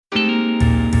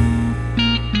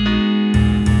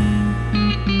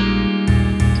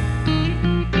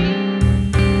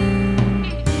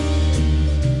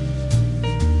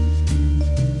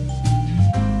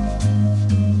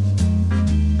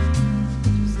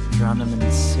drown them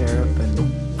in syrup and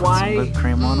put some whipped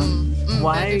cream on them.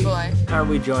 Why are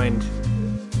we joined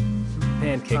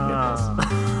Pancake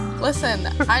Nipples? Listen,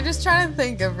 I just try to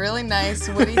think of really nice,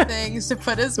 witty things to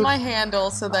put as my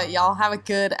handle so that y'all have a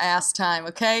good ass time,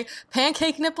 okay?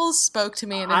 Pancake Nipples spoke to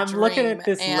me in a dream. I'm looking at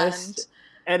this list,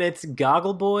 and it's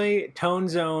Goggle Boy, Tone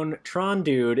Zone, Tron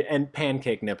Dude, and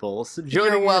Pancake Nipples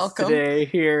joining us today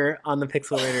here on the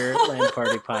Pixelator Land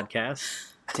Party podcast.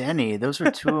 Denny, those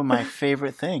were two of my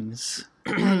favorite things.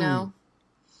 I know.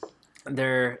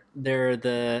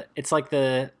 It's like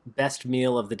the best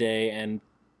meal of the day and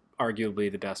arguably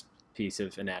the best piece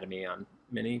of anatomy on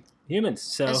many humans.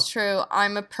 So it's true.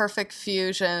 I'm a perfect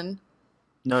fusion.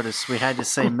 Notice we had to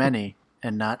say many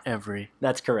and not every.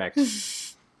 That's correct.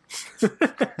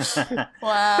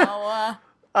 Wow.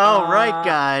 All right,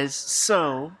 guys.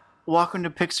 So, welcome to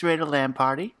Pixelator Land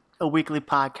Party, a weekly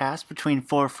podcast between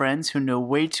four friends who know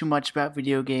way too much about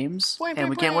video games, and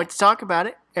we can't wait to talk about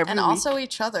it every week. And also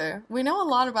each other. We know a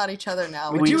lot about each other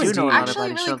now. We do know a lot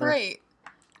about each really other. Great.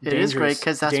 It is great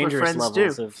because that's what friends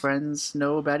do. Friends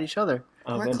know about each other.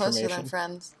 We're closer than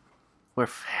friends. We're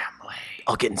family.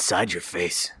 I'll get inside your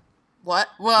face. What?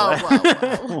 Whoa.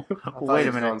 Wait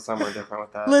a minute. Going somewhere different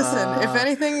with that. Listen, if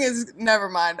anything is... Never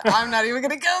mind. I'm not even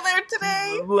going to go there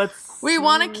today. We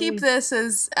want to keep this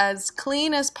as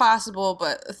clean as possible,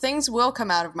 but things will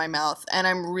come out of my mouth, and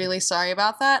I'm really sorry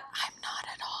about that. I'm not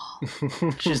at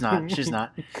all. She's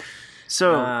not.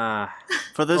 So,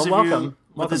 for those of you...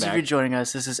 For those of you joining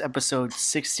us, this is episode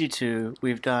 62.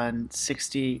 We've done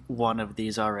 61 of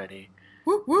these already.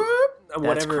 Whoop, whoop.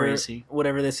 That's crazy.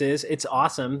 Whatever this is, it's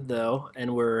awesome, though,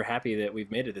 and we're happy that we've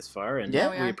made it this far, and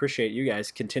we appreciate you guys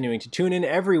continuing to tune in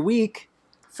every week.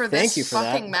 Thank you for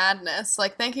fucking madness.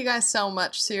 Like, thank you guys so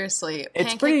much, seriously.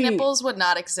 Pancake Nipples would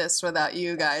not exist without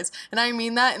you guys, and I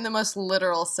mean that in the most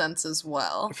literal sense as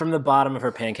well. From the bottom of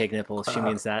her pancake nipples, she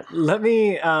means that. Let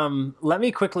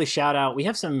me quickly shout out, we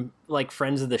have some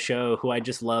friends of the show who I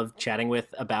just love chatting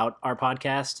with about our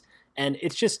podcast, and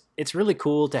it's really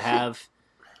cool to have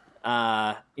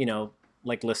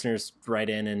listeners write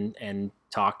in and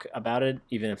talk about it,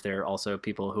 even if they're also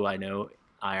people who I know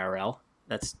IRL.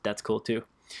 That's cool too.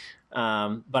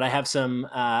 But I have some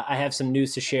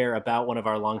news to share about one of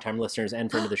our longtime listeners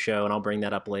and friend of the show, and I'll bring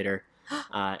that up later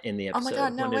in the episode. Oh my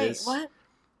god, no, wait, what?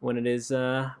 When it is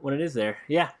there.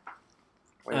 Yeah.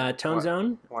 Tone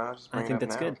Zone. Why not just bring I think it up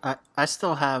that's now? good. I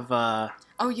still have...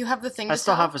 you have the thing I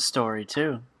still have a story,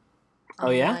 too. Oh,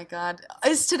 yeah? Oh my god.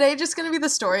 Is today just going to be the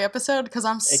story episode? Because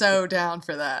I'm so down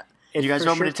for that. You guys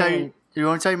want me to tell you... You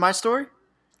want to tell you my story?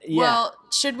 Yeah. Well,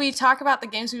 should we talk about the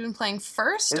games we've been playing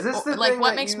first? Is this the like thing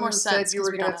what that makes you more sense? said you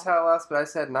were going to tell us, but I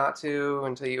said not to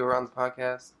until you were on the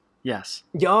podcast? Yes.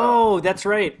 Yo, that's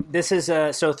right. This is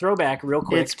so throwback real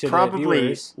quick it's to probably the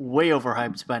viewers. Way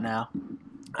overhyped by now.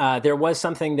 There was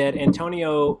something that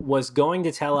Antonio was going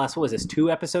to tell us, what was this, 2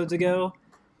 episodes ago?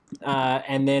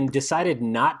 And then decided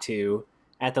not to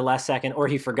at the last second, or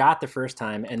he forgot the first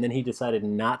time, and then he decided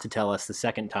not to tell us the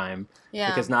second time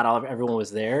because not everyone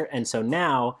was there. And so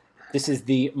now this is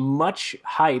the much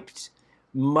hyped,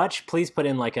 please put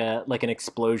in like an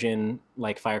explosion,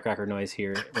 like firecracker noise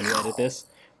here when you edit this.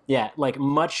 Yeah, like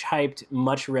much hyped,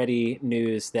 much ready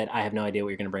news that I have no idea what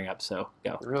you're going to bring up. So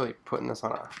go. You're really putting this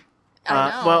on a...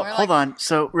 Well, hold on.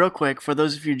 So, real quick, for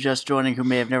those of you just joining who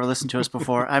may have never listened to us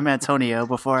before, I'm Antonio.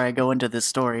 Before I go into this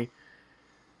story.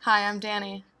 Hi, I'm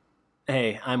Danny.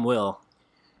 Hey, I'm Will.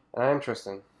 And I'm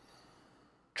Tristan.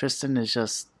 Tristan is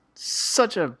just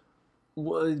such a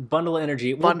bundle of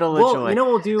energy. Bundle of joy. You know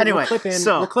what we'll do? Anyway,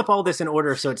 we'll clip all this in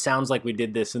order so it sounds like we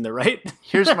did this in the right.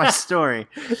 Here's my story.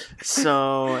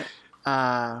 So,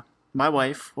 my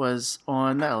wife was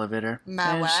on the elevator.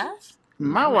 My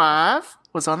wife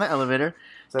was on the elevator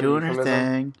doing her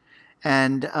thing.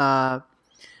 And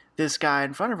this guy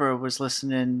in front of her was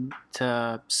listening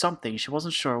to something. She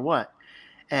wasn't sure what.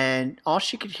 And all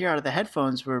she could hear out of the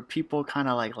headphones were people kind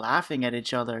of like laughing at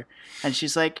each other. And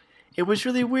she's like, it was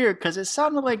really weird because it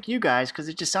sounded like you guys, because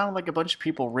it just sounded like a bunch of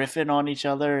people riffing on each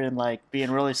other and like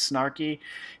being really snarky.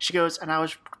 She goes, and I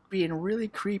was being really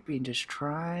creepy and just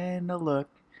trying to look.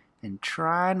 And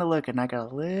I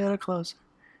got a little closer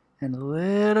and a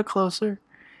little closer.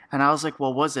 And I was like,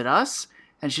 well, was it us?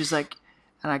 And she's like,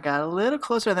 and I got a little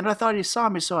closer. And then I thought he saw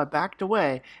me, so I backed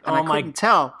away. And I couldn't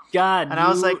tell. God. And I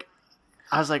was like,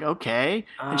 okay.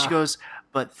 And she goes,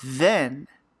 but then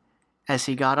as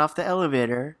he got off the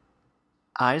elevator,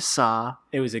 I saw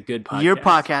it was a good podcast. Your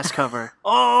podcast cover.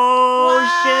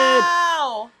 Wow.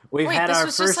 Shit. We've had this our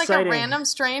was first just like sighting. a random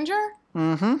stranger?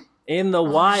 Mm-hmm. In the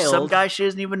wild. Some guy she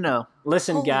doesn't even know.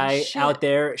 Listen, Holy guy shit. out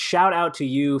there, shout out to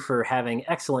you for having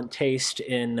excellent taste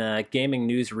in gaming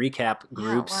news recap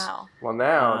groups. Yeah, wow. Well,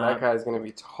 now that guy's going to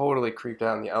be totally creeped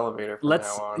out in the elevator from now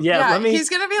on. Yeah, he's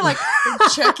going to be like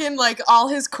checking like all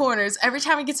his corners. Every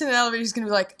time he gets in the elevator, he's going to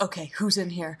be like, okay, who's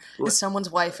in here? Is someone's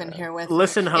wife in here with me?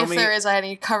 Listen, homie. If there is, I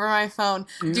need to cover my phone.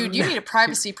 Dude, you need a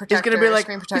privacy protector, he's gonna be like,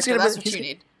 screen protector. That's what you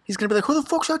need. He's gonna be like, "Who the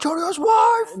fuck's Antonio's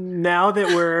wife?" Now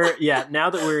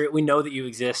that we know that you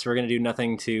exist, we're gonna do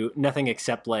nothing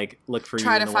except like look for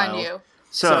try you in to the find wild. you.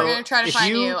 So we're gonna try to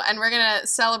find you, and we're gonna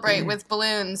celebrate with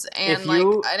balloons and like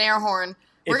an air horn.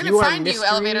 We're gonna find you,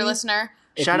 elevator listener.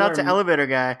 Shout out to elevator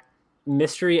guy,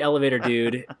 mystery elevator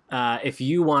dude. If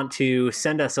you want to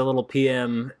send us a little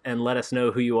PM and let us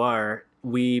know who you are,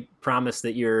 we promise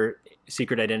that your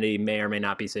secret identity may or may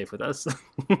not be safe with us.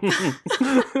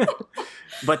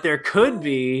 But there could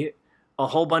be a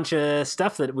whole bunch of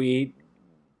stuff that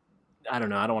I don't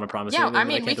know. I don't want to promise anything. Yeah, I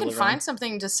mean, we can find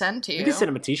something to send to you. We can send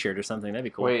him a t-shirt or something. That'd be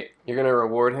cool. Wait, you're going to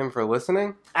reward him for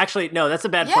listening? Actually, no, that's a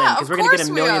bad plan because we're going to get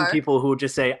a million people who would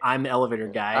just say, I'm elevator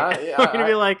guy. We're going to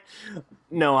be like,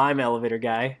 no, I'm elevator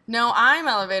guy. No, I'm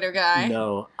elevator guy.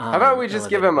 No, how about we just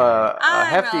give him a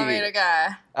elevator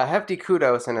guy. A hefty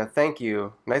kudos and a thank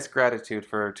you. Nice gratitude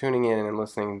for tuning in and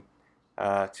listening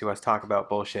to us talk about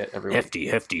bullshit every week.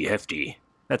 Hefty.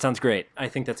 That sounds great. I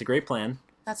think that's a great plan.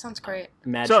 That sounds great.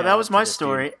 So that was my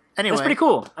story. Dude. Anyway, that's pretty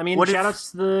cool. I mean, shout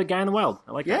outs to the guy in the wild.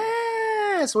 I like that.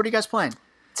 Yes. What are you guys playing?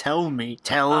 Tell me.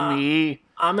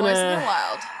 I'm gonna. Boys in the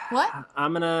Wild. What?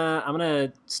 I'm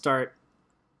gonna start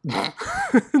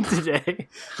today.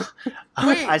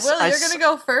 Wait, Will, you're gonna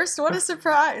go first? What a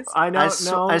surprise! I know.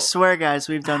 I swear, guys,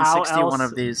 we've done 61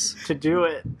 of these to do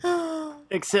it,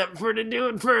 except for to do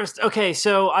it first. Okay,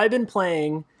 so I've been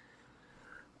playing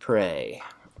Prey.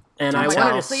 And I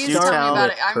wanted to start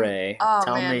with Prey.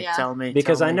 Tell me.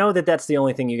 Because I know that that's the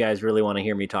only thing you guys really want to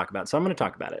hear me talk about. So I'm going to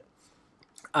talk about it.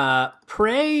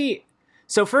 Prey.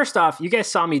 So first off, you guys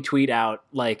saw me tweet out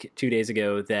like 2 days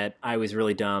ago that I was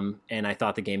really dumb and I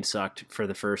thought the game sucked for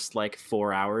the first like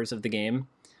 4 hours of the game.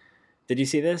 Did you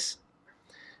see this?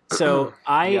 So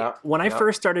when I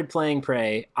first started playing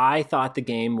Prey, I thought the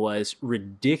game was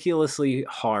ridiculously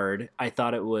hard. I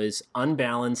thought it was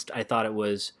unbalanced. I thought it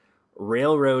was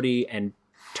railroady and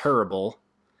terrible,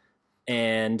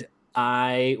 and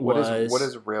what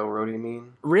does railroady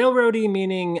mean? Railroady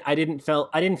meaning I didn't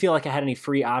feel like I had any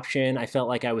free option. I felt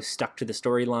like I was stuck to the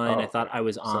storyline. I thought I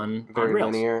was on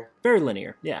rails. Very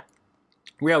linear, yeah.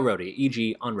 Railroady,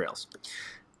 e.g. on rails.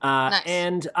 Nice.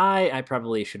 And I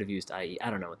probably should have used IE.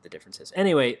 I don't know what the difference is.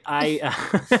 Anyway, I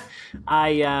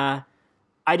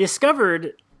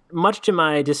discovered, much to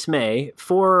my dismay,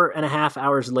 4.5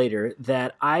 hours later,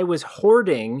 that I was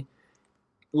hoarding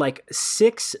like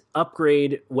 6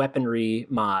 upgrade weaponry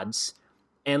mods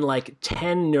and like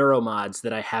 10 neuro mods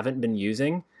that I haven't been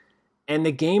using. And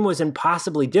the game was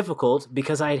impossibly difficult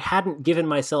because I hadn't given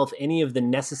myself any of the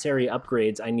necessary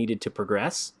upgrades I needed to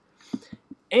progress.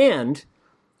 And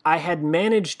I had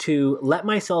managed to let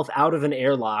myself out of an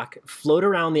airlock, float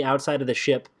around the outside of the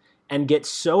ship, and get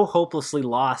so hopelessly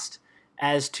lost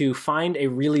as to find a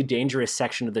really dangerous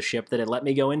section of the ship that it let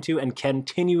me go into and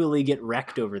continually get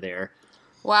wrecked over there.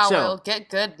 Wow, Will, get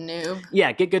good, noob.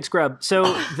 Yeah, get good, scrub.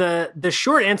 So the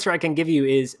short answer I can give you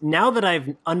is, now that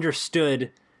I've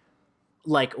understood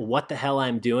like what the hell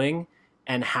I'm doing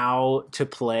and how to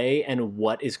play and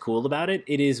what is cool about it,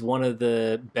 it is one of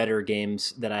the better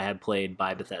games that I have played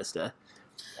by Bethesda.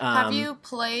 Have you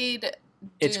played Doom?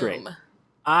 It's great.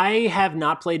 I have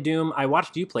not played Doom. I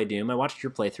watched you play Doom. I watched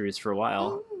your playthroughs for a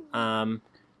while.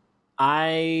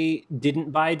 I didn't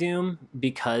buy Doom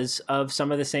because of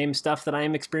some of the same stuff that I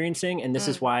am experiencing, and this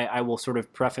is why I will sort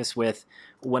of preface with,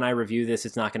 when I review this,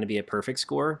 it's not going to be a perfect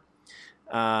score.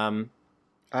 I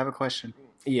have a question.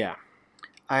 Yeah.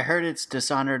 I heard it's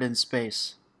Dishonored in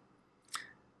space.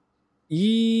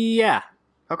 Yeah.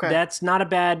 Okay. That's not a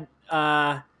bad...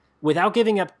 without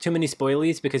giving up too many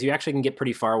spoilies, because you actually can get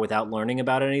pretty far without learning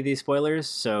about any of these spoilers,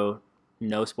 so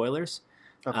no spoilers.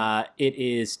 Okay. It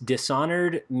is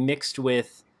Dishonored mixed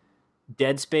with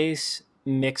Dead Space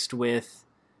mixed with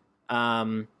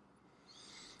Deus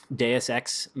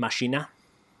Ex Machina,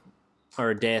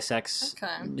 or Deus Ex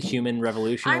Human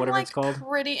Revolution, or whatever it's called. I'm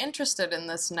pretty interested in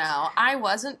this now. I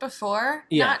wasn't before,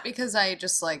 not because I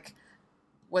just like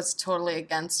was totally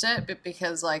against it, but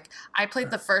because like I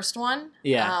played the first one,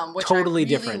 which totally I really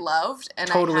different, loved, and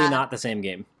totally not the same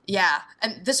game. Yeah,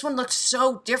 and this one looked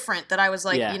so different that I was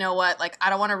like, you know what, like I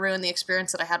don't want to ruin the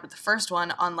experience that I had with the first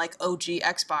one on like OG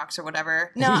Xbox or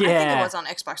whatever. No, I think it was on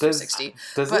Xbox 360.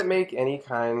 Does it make any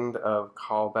kind of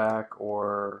callback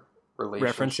or relationship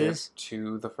references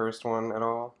to the first one at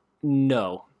all?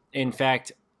 No. In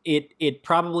fact, it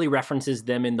probably references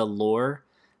them in the lore,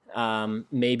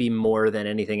 maybe more than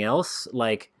anything else.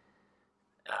 Like,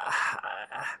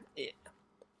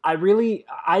 I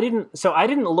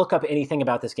didn't look up anything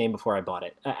about this game before I bought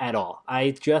it at all.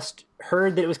 I just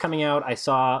heard that it was coming out. I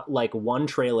saw like one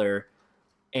trailer,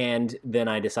 and then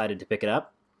I decided to pick it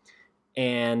up.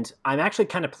 And I'm actually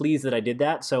kind of pleased that I did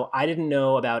that. So I didn't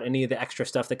know about any of the extra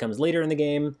stuff that comes later in the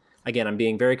game. Again, I'm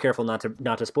being very careful not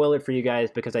to spoil it for you guys,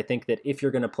 because I think that if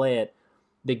you're going to play it,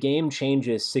 the game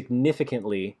changes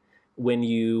significantly when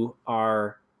you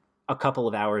are a couple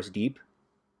of hours deep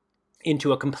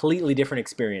into a completely different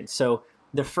experience. So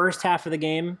the first half of the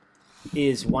game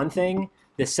is one thing.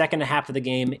 The second half of the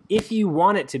game, if you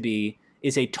want it to be,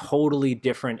 is a totally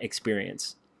different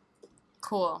experience.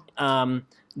 Cool. And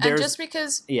just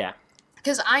because... Yeah.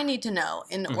 Because I need to know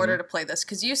in order to play this.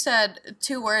 Because you said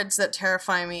 2 words that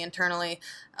terrify me internally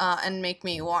and make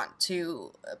me want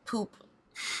to poop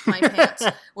my pants,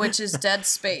 which is Dead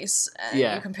Space.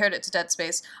 Yeah. You compared it to Dead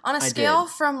Space. On a scale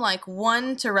from like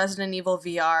 1 to Resident Evil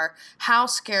VR, how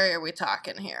scary are we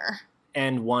talking here?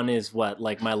 And 1 is what?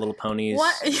 Like My Little Ponies?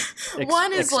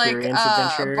 One is like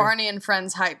Barney and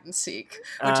Friends Hide and Seek,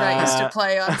 which I used to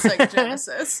play on Sega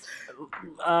Genesis.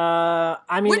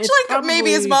 I mean, which like probably...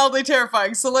 maybe is mildly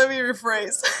terrifying, so let me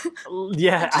rephrase.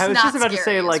 Yeah, I was just about to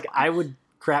say, like, I would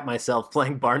crap myself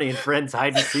playing Barney and Friends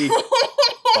Hide and Seek.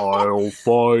 I'll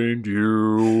find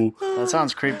you. That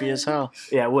sounds creepy as hell.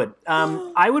 Yeah, it would.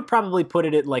 I would probably put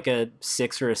it at like a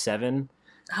 6 or a 7.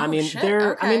 Oh, I mean, shit. I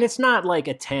Okay. mean, it's not like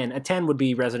a 10. A 10 would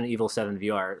be Resident Evil 7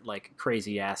 VR, like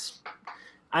crazy ass.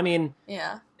 I mean,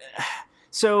 yeah.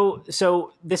 So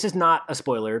this is not a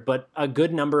spoiler, but a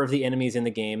good number of the enemies in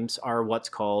the games are what's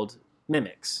called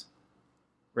mimics,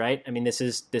 right? I mean, this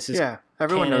is yeah.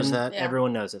 Everyone canon. knows that. Yeah.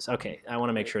 Everyone knows this. Okay, I want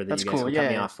to make sure that That's you guys cool. don't cut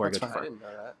me Yeah, off before I that's go too fine. far. I didn't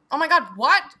know that. Oh my god,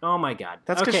 what? Oh my god.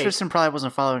 That's because okay. Tristan probably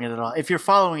wasn't following it at all. If you're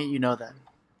following it, you know that.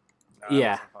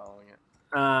 Yeah. I wasn't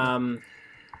following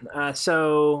it.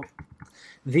 So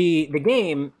the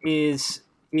game is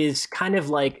kind of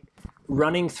like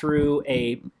running through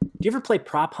a. Do you ever play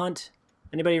Prop Hunt?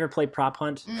 Anybody ever play Prop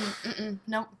Hunt?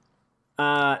 Nope.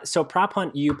 So Prop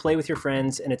Hunt, you play with your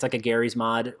friends, and it's like a Garry's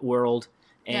Mod world,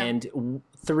 and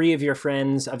 3 of your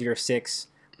friends of your 6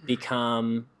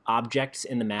 become objects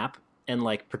in the map and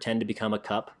like pretend to become a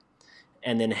cup,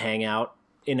 and then hang out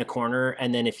in a corner.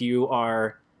 And then if you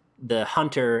are the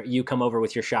hunter, you come over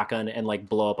with your shotgun and like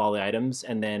blow up all the items,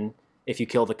 and then if you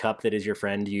kill the cup that is your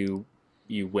friend, you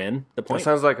win the point. That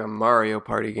sounds like a Mario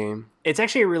Party game. It's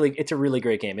actually a really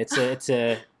great game. It's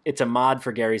a mod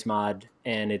for Garry's Mod,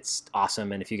 and it's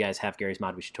awesome. And if you guys have Garry's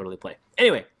Mod, we should totally play.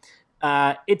 Anyway,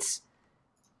 it's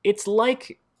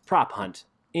like Prop Hunt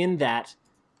in that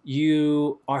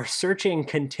you are searching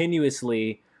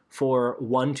continuously for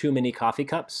 1 too many coffee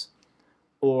cups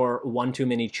or 1 too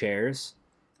many chairs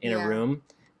in a room,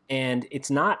 and it's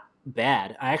not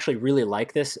bad. I actually really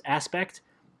like this aspect.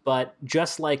 But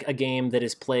just like a game that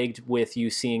is plagued with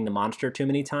you seeing the monster too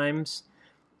many times,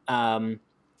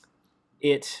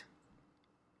 it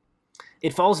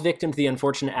falls victim to the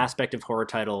unfortunate aspect of horror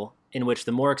title in which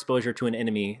the more exposure to an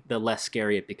enemy, the less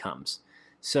scary it becomes.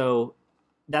 So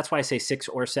that's why I say 6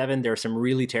 or 7. There are some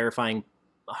really terrifying,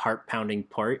 heart-pounding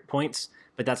points,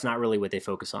 but that's not really what they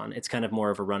focus on. It's kind of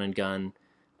more of a run and gun,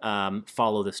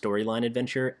 follow the storyline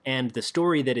adventure, and the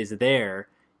story that is there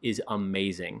is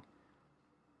amazing.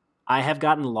 I have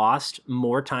gotten lost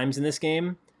more times in this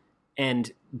game and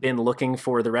been looking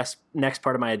for the next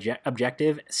part of my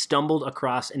objective, stumbled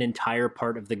across an entire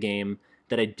part of the game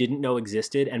that I didn't know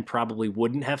existed and probably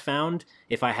wouldn't have found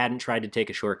if I hadn't tried to take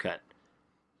a shortcut.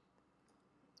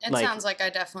 It sounds like I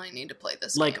definitely need to play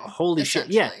this like, game. Holy shit.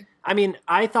 Yeah. I mean,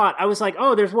 I was like,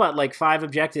 oh, there's what? Like 5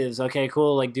 objectives. Okay,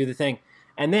 cool. Like, do the thing.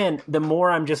 And then the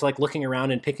more I'm just like looking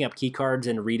around and picking up key cards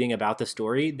and reading about the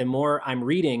story, the more I'm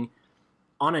reading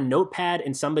on a notepad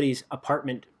in somebody's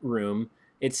apartment room.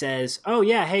 It says, oh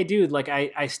yeah, hey dude, like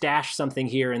I stashed something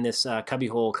here in this cubby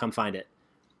hole, come find it.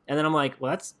 And then I'm like,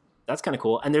 well, that's kind of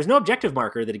cool. And there's no objective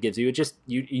marker that it gives you. It just,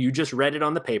 you just read it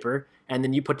on the paper, and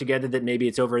then you put together that maybe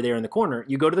it's over there in the corner.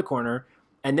 You go to the corner,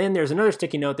 and then there's another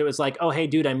sticky note that was like, oh hey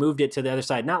dude, I moved it to the other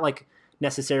side. Not like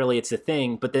necessarily it's a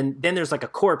thing, but then there's like a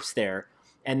corpse there.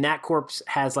 And that corpse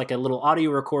has like a little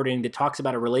audio recording that talks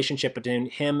about a relationship between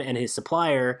him and his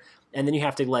supplier. And then you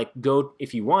have to like go,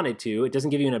 if you wanted to, it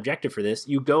doesn't give you an objective for this.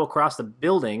 You go across the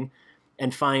building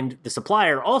and find the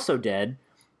supplier also dead.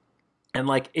 And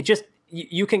like, it just,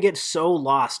 you can get so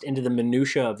lost into the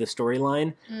minutia of the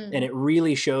storyline. And it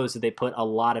really shows that they put a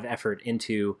lot of effort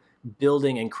into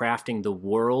building and crafting the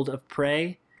world of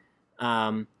Prey,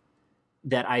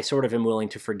 that I sort of am willing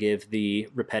to forgive the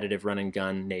repetitive run and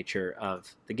gun nature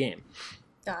of the game.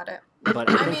 Got it. But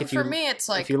I think for me, it's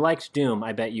like... if you liked Doom,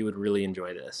 I bet you would really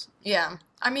enjoy this. Yeah.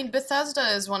 I mean,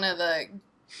 Bethesda is one of the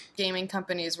gaming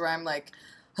companies where I'm like,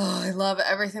 oh, I love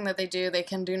everything that they do. They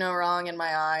can do no wrong in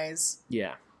my eyes.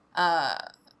 Yeah.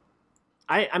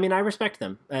 I mean, I respect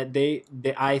them.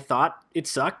 I thought it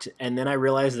sucked, and then I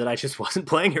realized that I just wasn't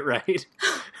playing it right.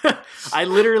 I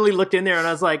literally looked in there, and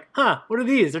I was like, huh, what are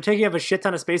these? They're taking up a shit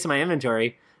ton of space in my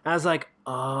inventory. And I was like,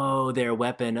 oh, they're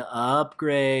weapon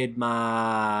upgrade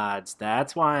mods.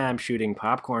 That's why I'm shooting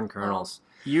popcorn kernels.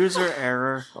 User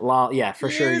error. Yeah, for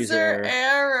sure, user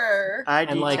error.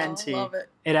 ID10T. Love it.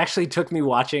 It actually took me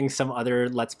watching some other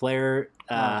Let's Player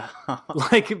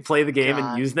like play the game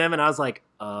and use them, and I was like,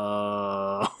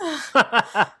 oh.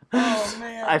 Oh,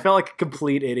 man. I felt like a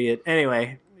complete idiot.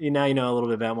 Anyway, now you know a little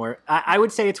bit about more. I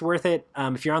would say it's worth it.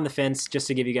 If you're on the fence, just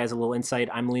to give you guys a little insight,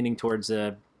 I'm leaning towards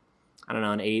an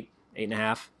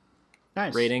 8.5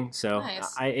 rating. So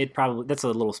nice. That's a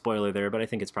little spoiler there, but I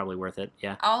think it's probably worth it.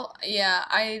 Yeah.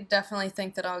 I definitely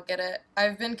think that I'll get it.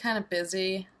 I've been kind of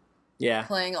busy. Yeah.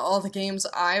 Playing all the games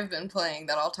I've been playing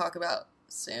that I'll talk about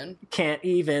soon. Can't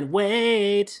even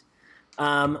wait.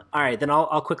 All right, then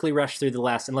I'll quickly rush through the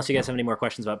last, unless you guys have any more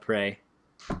questions about Prey.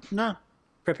 No.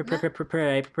 Prey.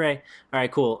 All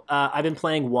right, cool. I've been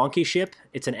playing Wonky Ship.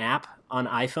 It's an app on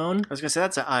iPhone. I was going to say,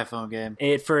 that's an iPhone game.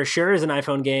 It for sure is an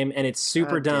iPhone game, and it's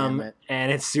super dumb,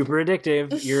 and it's super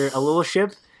addictive. You're a little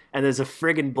ship, and there's a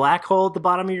friggin' black hole at the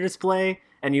bottom of your display,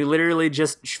 and you literally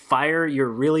just fire your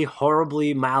really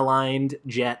horribly maligned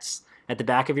jets at the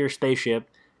back of your spaceship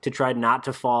to try not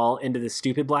to fall into this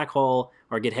stupid black hole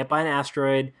or get hit by an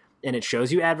asteroid, and it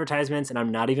shows you advertisements, and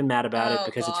I'm not even mad about it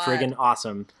because it's friggin'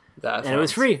 awesome. And it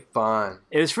was free. Fun.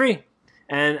 It was free,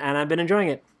 and I've been enjoying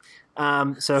it.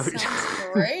 So sounds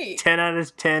great. 10 out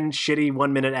of 10 shitty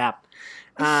 1-minute app.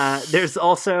 There's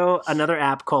also another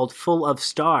app called Full of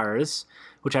Stars,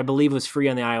 which I believe was free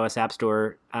on the iOS App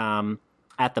Store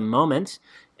at the moment,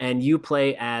 and you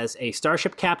play as a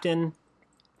starship captain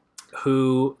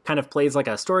who kind of plays like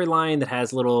a storyline that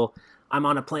has little, I'm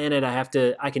on a planet,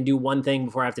 I can do one thing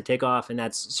before I have to take off, and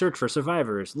that's search for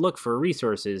survivors, look for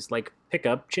resources, like pick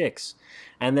up chicks.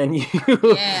 And then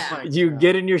you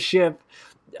get in your ship,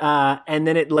 and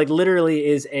then it like literally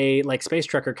is a like space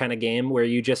trucker kind of game where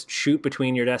you just shoot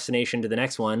between your destination to the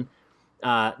next one.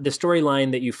 The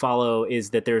storyline that you follow is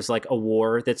that there's like a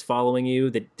war that's following you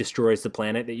that destroys the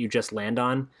planet that you just land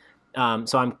on.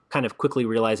 So I'm kind of quickly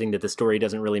realizing that the story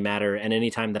doesn't really matter, and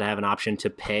anytime that I have an option to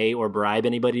pay or bribe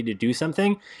anybody to do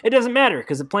something, it doesn't matter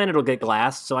because the planet will get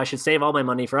glassed, so I should save all my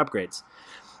money for upgrades.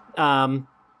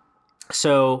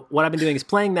 So what I've been doing is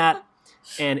playing that,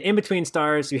 and in between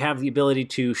stars, you have the ability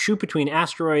to shoot between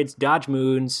asteroids, dodge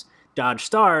moons, dodge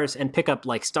stars, and pick up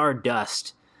like star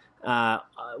dust,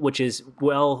 which is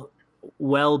well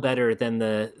better than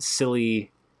the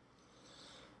silly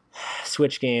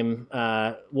Switch game.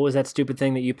 What was that stupid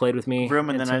thing that you played with me? Room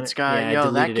in the Night Sky. Yeah,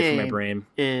 Yo, that game from my brain.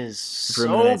 is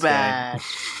so bad.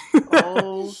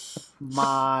 Oh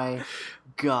my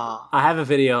god! I have a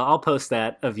video. I'll post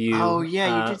that of you. Oh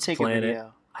yeah, you did take a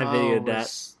video. It. I videoed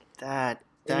that.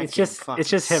 It's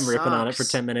just him ripping on it for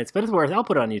 10 minutes, but it's worth it. I'll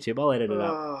put it on YouTube. I'll edit it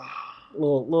out.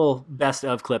 Little best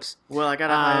of clips. Well, I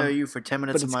got an IOU for 10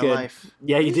 minutes of my life.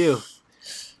 Yeah, you do.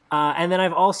 And then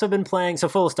I've also been playing, so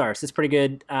Full of Stars. It's pretty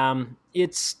good.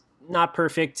 It's not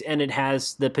perfect, and it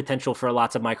has the potential for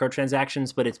lots of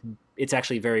microtransactions, but it's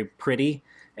actually very pretty,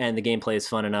 and the gameplay is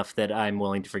fun enough that I'm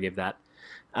willing to forgive that.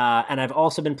 And I've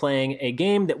also been playing a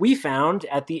game that we found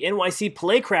at the NYC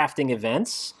Playcrafting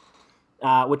events,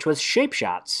 which was Shape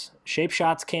Shots. Shape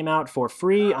Shots came out for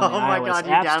free on the iOS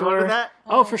App Store. That?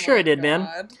 Oh, for sure I did, man.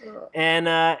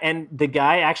 And the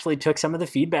guy actually took some of the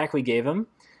feedback we gave him.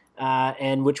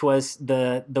 And which was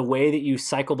the way that you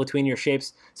cycle between your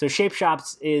shapes. So Shape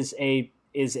Shots is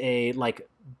a like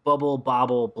bubble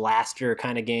bobble blaster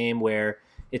kind of game where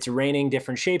it's raining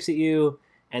different shapes at you,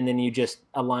 and then you just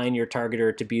align your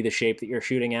targeter to be the shape that you're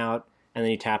shooting out, and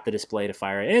then you tap the display to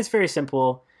fire it. And it's very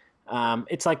simple.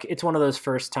 It's one of those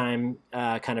first time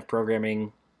kind of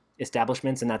programming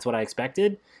establishments, and that's what I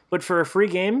expected. But for a free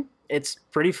game, it's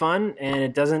pretty fun, and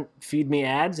it doesn't feed me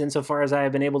ads insofar as I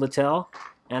have been able to tell.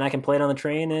 And I can play it on the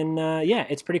train, and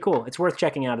it's pretty cool. It's worth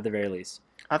checking out at the very least.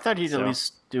 I thought he'd at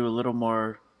least do a little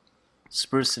more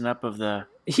sprucing up of the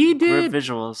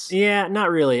visuals. Yeah, not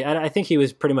really. I think he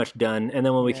was pretty much done. And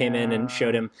then when we came in and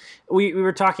showed him, we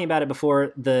were talking about it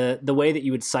before, the way that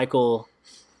you would cycle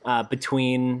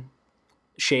between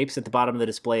shapes at the bottom of the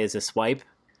display is a swipe.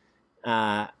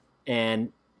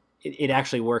 and it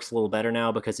actually works a little better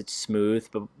now because it's smooth.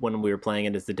 But when we were playing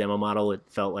it as the demo model, it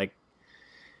felt like,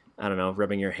 I don't know,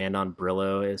 rubbing your hand on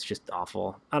Brillo. It's just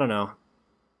awful. I don't know.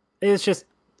 It's just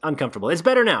uncomfortable. It's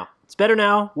better now. It's better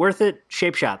now. Worth it.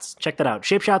 Shape Shots. Check that out.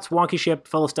 Shape Shots, wonky ship,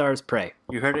 full of stars, pray.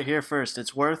 You heard it here first.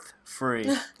 It's worth free.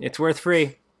 It's worth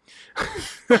free.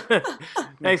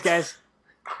 Thanks, guys.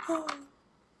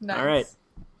 Nice. All right.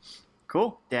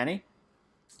 Cool. Danny?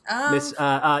 Miss,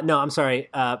 no, I'm sorry.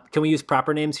 Can we use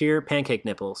proper names here? Pancake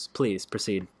Nipples. Please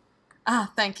proceed.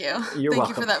 Thank you. You're Thank welcome.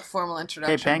 you for that formal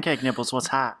introduction. Hey, Pancake Nipples, what's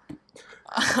hot?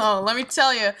 Oh, let me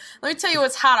tell you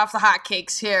what's hot off the hot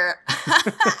cakes here.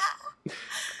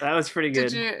 That was pretty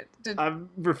good. I'm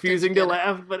refusing to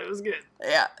laugh, but it was good.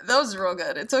 Yeah, that was real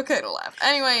good. It's okay to laugh.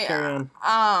 Anyway, Carry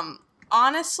on.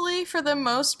 honestly, for the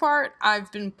most part,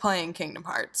 I've been playing Kingdom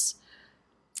Hearts.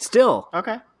 Still.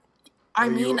 Okay. I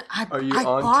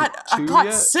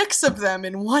bought 6 of them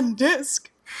in one disc.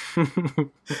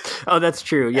 Oh, that's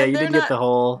true. Yeah, And you did get the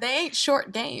whole... They ain't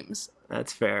short games.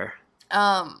 That's fair.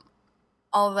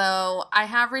 Although I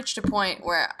have reached a point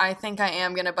where I think I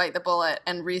am going to bite the bullet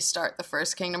and restart the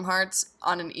first Kingdom Hearts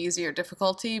on an easier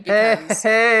difficulty because...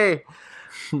 Hey!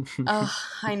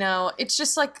 I know. It's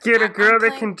just like... Get a girl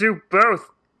that can do both.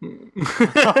 Oh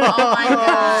my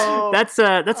god. That's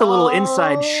a little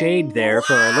inside shade there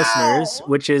for our listeners,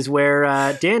 which is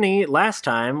where Danny last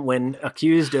time, when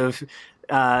accused of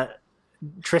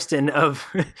Tristan of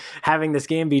having this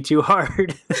game be too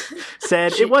hard,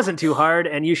 said it wasn't too hard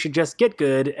and you should just get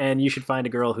good and you should find a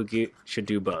girl who should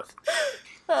do both.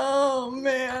 Oh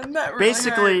man, that really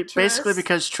hurt, basically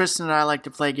because Tristan and I like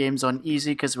to play games on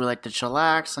easy because we like to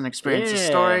chillax and experience the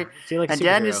story. Feel like a and superhero.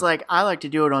 Danny's like, I like to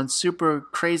do it on super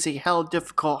crazy hell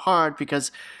difficult hard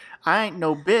because I ain't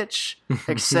no bitch.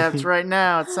 Except right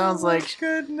now, it sounds like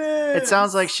goodness. It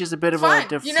sounds like she's a bit of Fine. a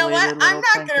deflated You know what? little I'm not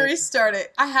pancake. gonna restart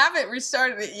it. I haven't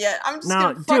restarted it yet. I'm just No,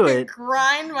 gonna do fucking it.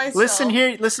 grind myself. Listen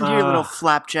here, little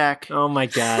flapjack. Oh my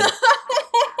god.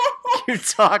 You're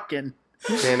talking.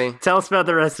 Danny, Tell us about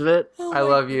the rest of it. Oh I my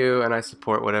love you, and I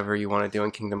support whatever you want to do in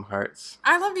Kingdom Hearts.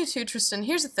 I love you too, Tristan.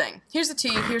 Here's the thing. Here's the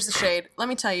tea. Here's the shade. Let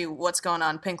me tell you what's going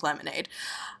on, Pink Lemonade.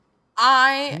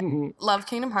 I love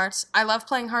Kingdom Hearts. I love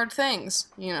playing hard things.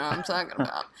 You know what I'm talking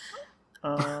about.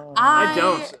 I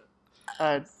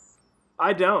don't.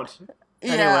 I don't.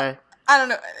 Yeah, Anyway. I don't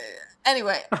know.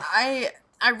 Anyway, I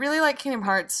really like Kingdom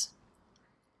Hearts.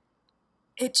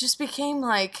 It just became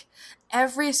like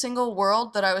every single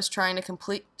world that I was trying to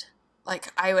complete,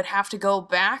 like I would have to go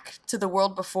back to the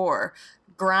world before,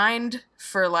 grind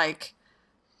for like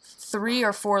 3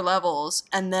 or 4 levels,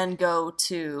 and then go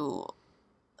to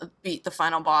beat the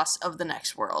final boss of the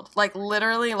next world. Like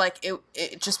literally, like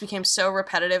it just became so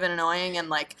repetitive and annoying, and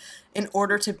like in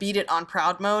order to beat it on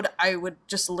proud mode, I would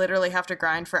just literally have to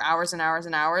grind for hours and hours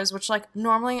and hours, which like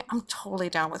normally I'm totally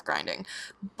down with grinding,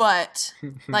 but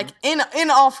like in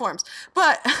all forms,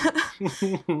 but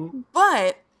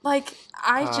like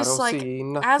I just like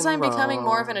as I'm becoming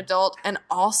more of an adult, and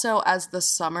also as the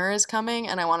summer is coming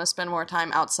and I want to spend more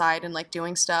time outside and like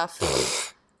doing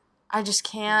stuff, I just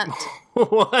can't.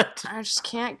 What? I just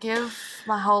can't give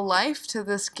my whole life to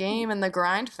this game and the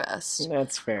grind fest.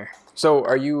 That's fair. So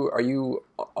are you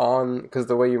on, because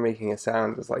the way you're making it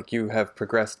sound is like you have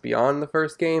progressed beyond the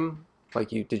first game? Like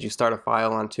did you start a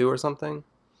file on 2 or something?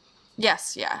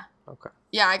 Yes, yeah. Okay.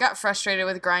 Yeah, I got frustrated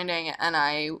with grinding and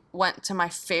I went to my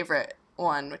favorite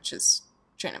one, which is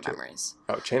Chain of Memories.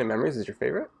 Oh, Chain of Memories is your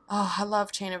favorite? Oh, I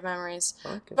love Chain of Memories.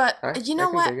 Okay. But you know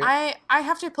can what? dig it. I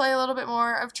have to play a little bit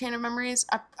more of Chain of Memories.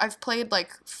 I've played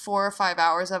like 4 or 5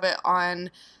 hours of it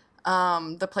on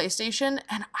the PlayStation,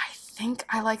 and I think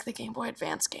I like the Game Boy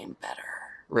Advance game better.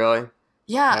 Really?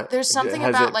 Yeah, there's something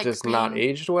Has about it like just being... not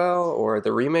aged well, or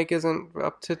the remake isn't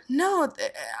up to... No,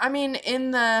 I mean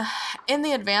in the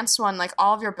advanced one, like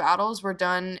all of your battles were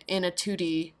done in a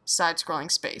 2D side-scrolling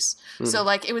space. So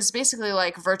like it was basically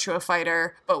like Virtua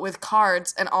Fighter, but with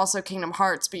cards, and also Kingdom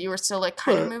Hearts, but you were still like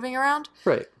kind of moving around.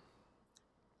 Right.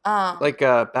 Like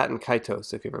Batten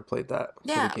Kaitos, if you ever played that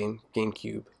Yeah. for the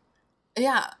GameCube.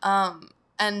 Yeah.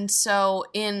 And so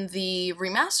in the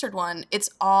remastered one, it's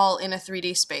all in a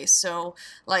 3D space. So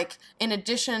like in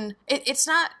addition, it's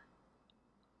not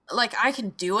like I can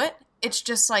do it. It's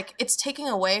just like it's taking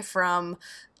away from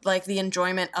like the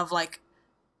enjoyment of like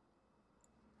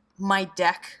my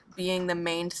deck being the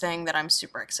main thing that I'm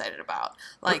super excited about.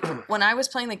 Like when I was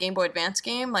playing the Game Boy Advance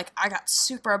game, like I got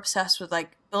super obsessed with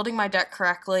like building my deck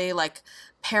correctly, like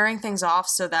pairing things off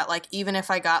so that like even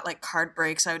if I got like card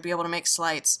breaks, I would be able to make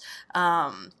slights,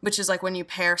 which is like when you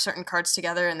pair certain cards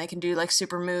together and they can do like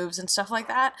super moves and stuff like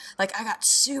that. Like I got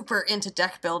super into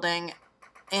deck building,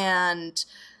 and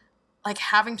like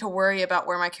having to worry about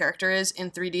where my character is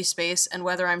in 3D space and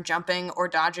whether I'm jumping or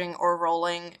dodging or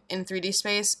rolling in 3D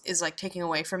space is like taking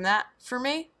away from that for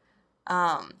me.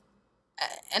 And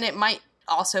it might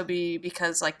also be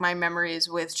because like my memories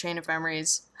with Chain of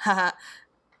Memories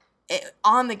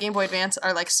on the Game Boy Advance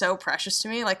are like so precious to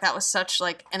me. Like that was such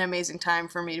like an amazing time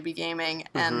for me to be gaming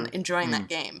and enjoying that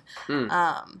game.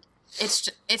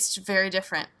 It's very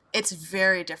different. It's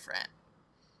very different.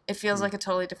 It feels like a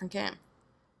totally different game.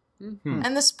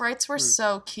 And the sprites were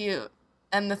so cute.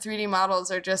 And the 3D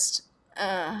models are just...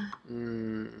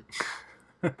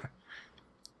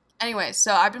 Anyway,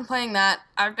 so I've been playing that.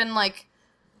 I've been like...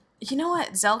 You know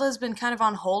what? Zelda's been kind of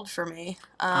on hold for me.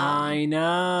 I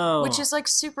know. Which is like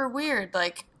super weird.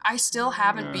 Like, I still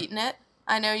haven't beaten it.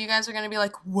 I know you guys are going to be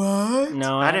like, what?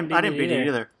 No, I didn't beat it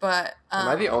either. But... Am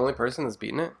I the only person that's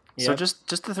beaten it? So just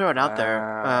to throw it out there,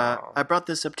 I brought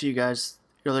this up to you guys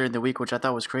earlier in the week, which I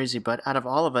thought was crazy, but out of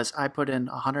all of us, I put in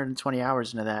 120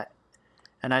 hours into that,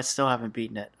 and I still haven't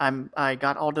beaten it. I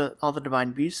got all the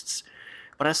divine beasts,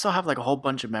 but I still have like a whole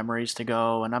bunch of memories to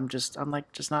go, and I'm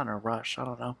like just not in a rush. I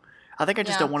don't know. I think I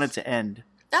just don't want it to end.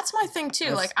 That's my thing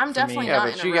too. Like I'm definitely not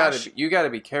in a rush. You got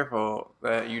to be careful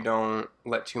that you don't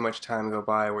let too much time go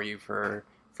by where you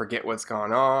forget what's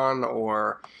going on,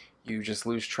 or you just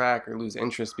lose track or lose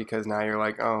interest because now you're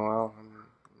like, oh well,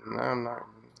 I'm not.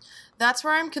 That's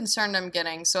where I'm concerned I'm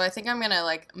getting, so I think I'm going to,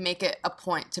 like, make it a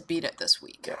point to beat it this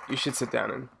week. Yeah, you should sit down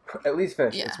and at least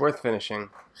finish it. It's worth finishing.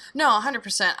 No,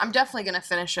 100%. I'm definitely going to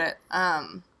finish it.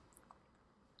 I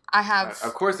have...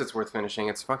 Of course it's worth finishing.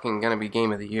 It's fucking going to be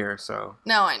Game of the Year, so...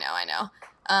 No, I know.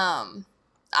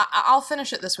 I'll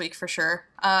finish it this week for sure.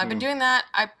 I've been doing that.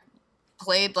 I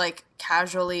played, like,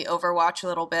 casually Overwatch a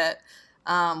little bit,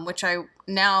 which I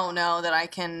now know that I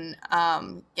can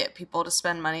get people to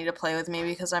spend money to play with me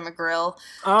because I'm a grill.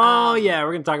 Oh, yeah,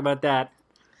 we're going to talk about that.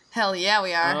 Hell yeah,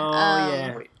 we are. Oh,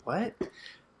 yeah. Wait, what? Do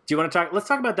you want to talk? Let's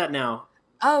talk about that now.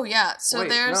 Oh, yeah. So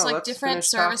there's like different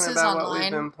services online. What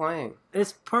we've been playing.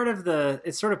 It's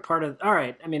sort of part of, all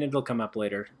right. I mean, it'll come up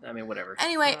later. I mean, whatever.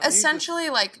 Anyway, essentially,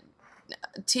 like,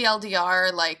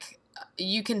 TLDR, like,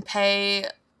 you can pay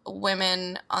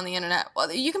women on the internet.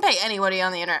 Well, you can pay anybody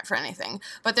on the internet for anything,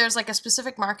 but there's like a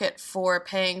specific market for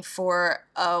paying for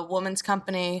a woman's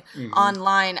company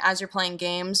online as you're playing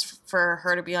games for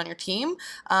her to be on your team.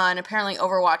 And apparently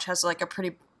Overwatch has like a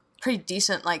pretty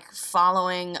decent like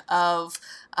following of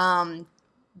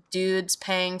dudes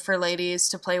paying for ladies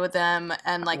to play with them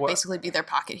and like basically be their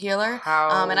pocket healer.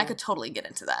 And I could totally get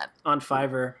into that. On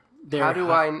Fiverr. How do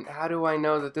I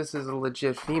know that this is a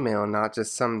legit female and not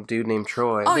just some dude named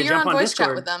Troy? Oh, you're on voice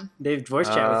chat with them. They voice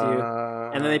chat with you,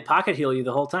 and then they pocket heal you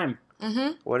the whole time.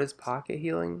 Mm-hmm. What is pocket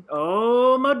healing?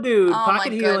 Oh, my dude. Oh,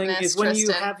 pocket healing goodness, is when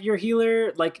Tristan. you have your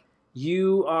healer, like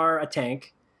you are a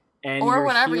tank, and or your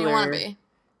whatever healer, you want to be.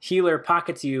 Healer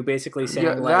pockets you, basically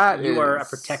saying like you are a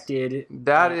protected.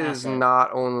 That is asset.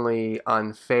 not only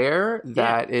unfair.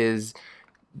 That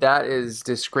is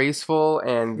disgraceful,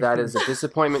 and that is a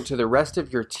disappointment to the rest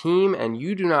of your team, and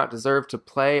you do not deserve to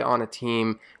play on a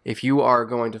team if you are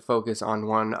going to focus on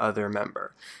one other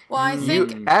member. Well, I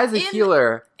think as a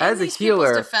healer, defenses,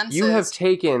 you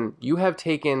have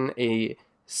taken a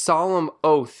solemn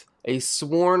oath, a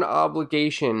sworn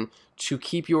obligation to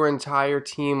keep your entire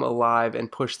team alive and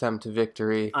push them to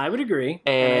victory. I would agree,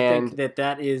 and I think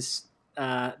that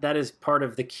is part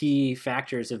of the key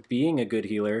factors of being a good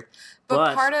healer.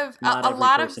 But part of a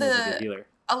lot of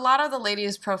the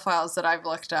ladies' profiles that I've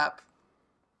looked up,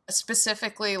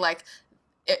 specifically like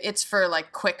it's for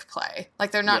like quick play.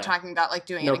 Like they're not talking about like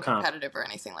doing anything competitive or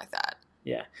anything like that.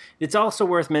 Yeah, it's also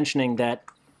worth mentioning that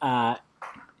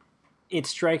it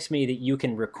strikes me that you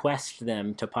can request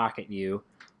them to pocket you,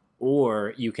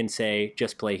 or you can say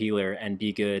just play healer and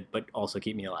be good, but also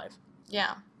keep me alive.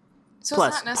 Yeah. So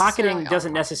plus, pocketing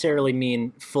doesn't necessarily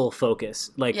mean full focus.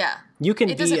 Like, you can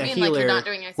be a healer. It doesn't mean like you're not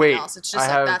doing anything else. It's just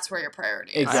like that's where your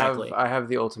priority is. Exactly. I have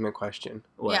the ultimate question.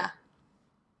 What? Yeah.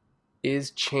 Is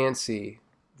Chansey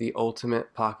the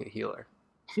ultimate pocket healer?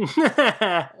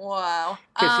 Wow.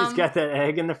 Because she's got that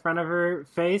egg in the front of her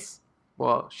face?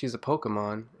 Well, she's a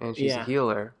Pokemon, and she's a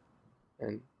healer.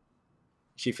 And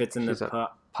she fits in the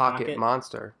pocket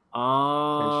monster.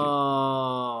 Oh.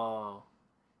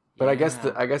 But I guess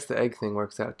the egg thing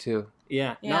works out too.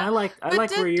 Yeah. No, I like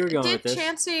where you're going with this. Did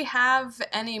Chansey have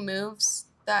any moves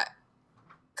that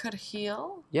could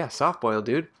heal? Yeah, soft boil,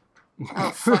 dude. Oh,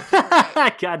 fuck, you're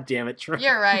right. God damn it, Troy.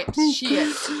 You're right.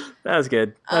 Shit. That was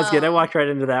good. Good. I walked right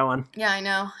into that one. Yeah, I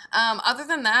know. Other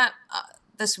than that,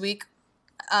 this week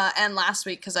and last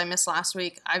week, because I missed last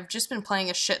week, I've just been playing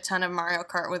a shit ton of Mario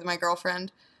Kart with my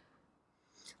girlfriend.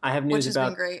 I have news which has about.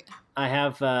 Been great. I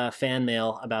have fan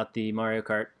mail about the Mario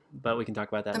Kart, but we can talk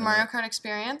about that. The Mario Kart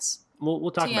experience.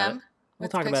 We'll talk about it. We'll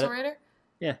talk about it.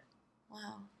 Yeah.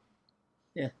 Wow.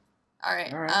 Yeah. All right.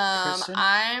 Tristan?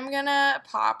 I'm gonna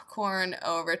popcorn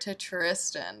over to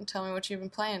Tristan. Tell me what you've been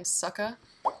playing, sucker.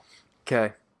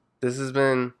 Okay. This has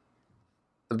been...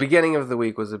 The beginning of the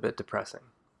week was a bit depressing.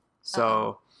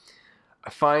 So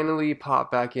I finally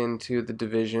popped back into The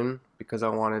Division because I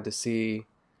wanted to see,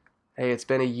 hey, it's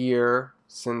been a year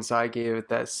since I gave it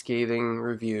that scathing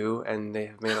review, and they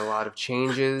have made a lot of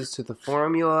changes to the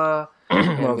formula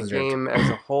and the game as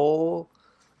a whole.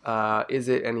 Is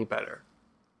it any better?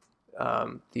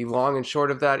 The long and short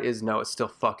of that is no, it still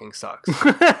fucking sucks.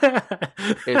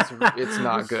 It's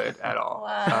not good at all.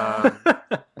 Wow.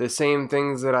 The same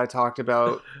things that I talked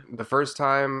about the first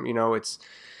time, you know, it's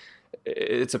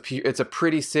a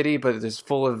pretty city, but it's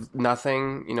full of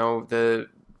nothing. You know, the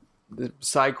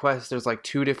side quests, there's like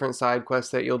 2 different side quests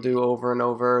that you'll do over and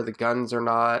over. The guns are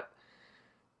not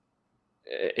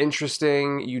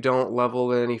interesting. You don't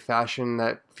level in any fashion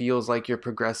that feels like you're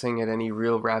progressing at any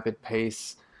real rapid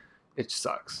pace. It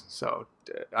sucks. So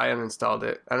I uninstalled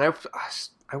it, and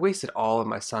I wasted all of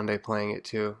my Sunday playing it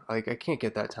too. Like, I can't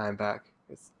get that time back.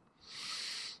 It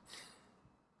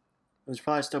was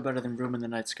probably still better than Room in the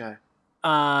Night Sky.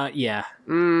 Yeah.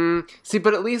 See,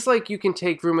 but at least, like, you can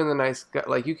take Room in the Night Sky,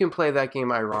 like, you can play that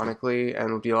game ironically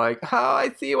and be like, oh,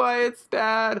 I see why it's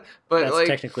bad. But that's like,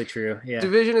 technically true. Yeah.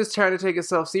 Division is trying to take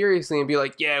itself seriously and be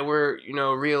like, yeah, we're, you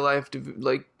know, real life,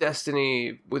 like,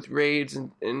 Destiny with raids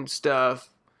and stuff.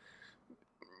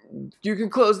 You can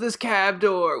close this cab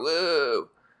door. Whoa.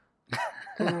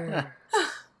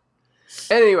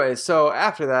 Anyway, so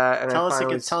after that, and tell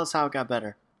us how it got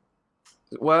better.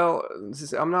 Well,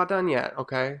 I'm not done yet,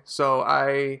 okay? So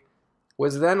I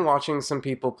was then watching some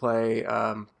people play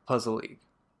Puzzle League.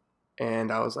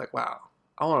 And I was like, wow,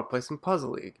 I want to play some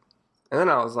Puzzle League. And then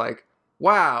I was like,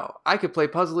 wow, I could play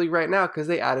Puzzle League right now because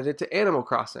they added it to Animal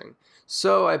Crossing.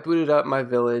 So I booted up my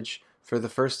village for the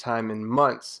first time in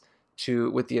months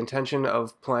with the intention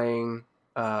of playing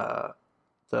the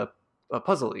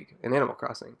Puzzle League in Animal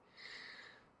Crossing.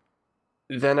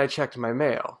 Then I checked my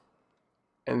mail.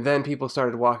 And then people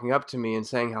started walking up to me and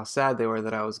saying how sad they were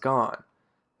that I was gone.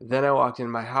 Then I walked in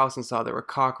my house and saw there were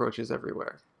cockroaches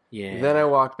everywhere. Yeah. Then I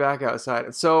walked back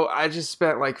outside. So I just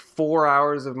spent like 4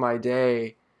 hours of my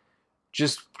day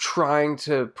just trying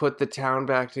to put the town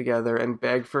back together and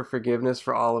beg for forgiveness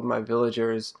for all of my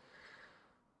villagers.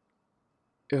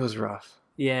 It was rough.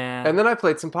 Yeah. And then I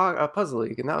played some Puzzle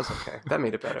League, and that was okay. That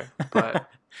made it better. But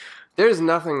there is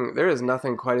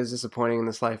nothing quite as disappointing in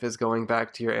this life as going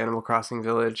back to your Animal Crossing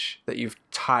village that you've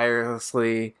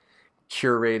tirelessly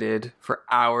curated for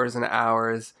hours and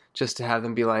hours just to have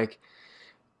them be like,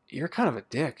 you're kind of a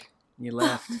dick. You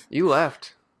left. You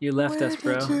left. You left us,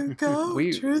 bro. Where did you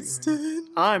go, Tristan?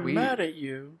 I'm mad at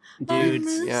you.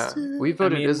 Dudes. Yeah. We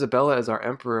voted Isabella as our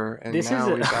emperor, and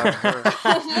now we got her.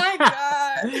 Oh my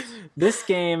god. This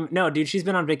game... No, dude, she's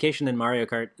been on vacation in Mario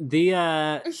Kart.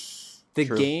 The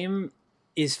True. game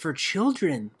is for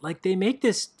children. Like, they make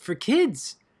this for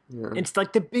kids. Yeah. It's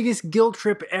like the biggest guilt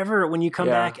trip ever when you come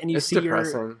back and you see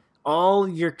all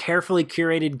your carefully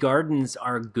curated gardens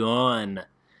are gone.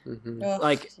 Mm-hmm. Ugh,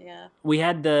 Like, yeah. we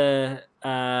had the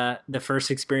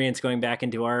first experience going back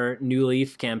into our New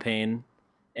Leaf campaign,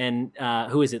 and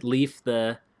who is it? Leaf,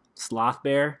 the sloth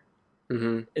bear,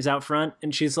 is out front,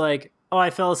 and she's like, oh, I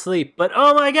fell asleep, but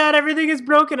oh my god, everything is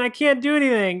broken, I can't do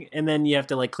anything. And then you have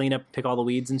to like clean up, pick all the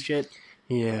weeds and shit.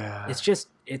 Yeah.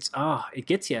 It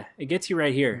gets you. It gets you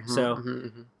right here. So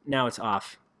now it's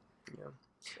off. Yeah.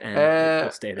 And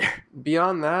it'll stay there.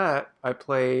 Beyond that, I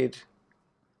played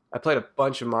a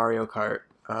bunch of Mario Kart.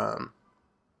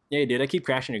 Yeah, dude, I keep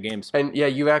crashing your games. And yeah,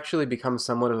 you actually become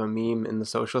somewhat of a meme in the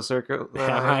social circle.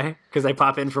 Because I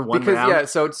pop in for one round. Yeah,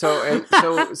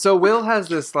 so Will has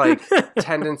this like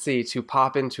tendency to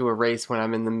pop into a race when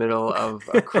I'm in the middle of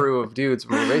a crew of dudes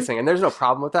when we're racing, and there's no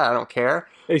problem with that. I don't care.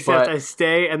 Except I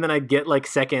stay, and then I get like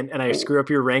second, and I screw up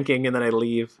your ranking, and then I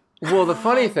leave. Well, the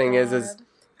funny thing is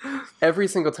every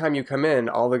single time you come in,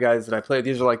 all the guys that I play,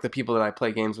 these are like the people that I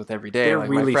play games with every day. They're like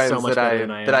really my friends so much better than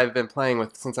I am. that I've been playing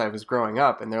with since I was growing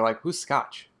up, and they're like, "Who's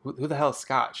Scotch? Who the hell is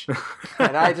Scotch?"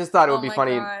 And I just thought it would be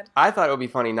funny. God. I thought it would be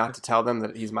funny not to tell them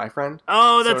that he's my friend.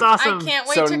 Oh, that's awesome! I can't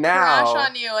wait So to now- crash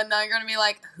on you, and then you're gonna be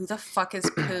like, "Who the fuck is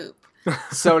Poop?"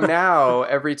 So now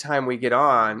every time we get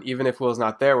on, even if Will's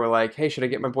not there, we're like, "Hey, should I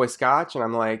get my boy Scotch?" And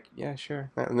I'm like, "Yeah,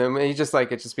 sure." And then he just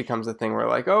like, it just becomes a thing where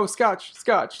like, "Oh, Scotch,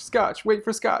 wait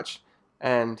for Scotch."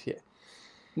 And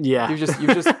Yeah.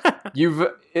 you've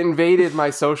invaded my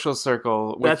social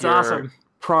circle with That's your awesome.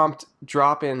 prompt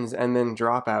drop-ins and then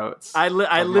dropouts. I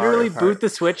literally boot the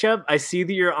Switch up. I see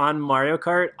that you're on Mario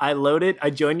Kart. I load it. I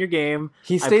join your game.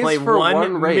 He stays I play for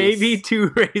one race, maybe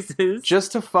 2 races,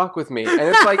 just to fuck with me. And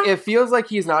it's like it feels like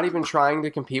he's not even trying to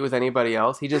compete with anybody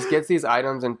else. He just gets these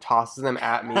items and tosses them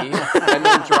at me, and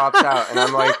then drops out. And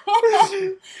I'm like,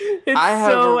 it's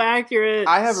so accurate.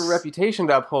 I have a reputation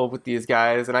to uphold with these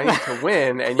guys, and I need to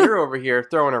win. And you're over here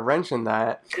throwing a wrench in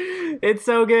that. It's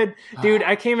so good, dude.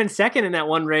 I came in second in that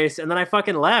one race, and then I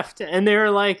fucking left, and they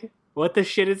were like, "What the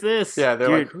shit is this?" Yeah, they're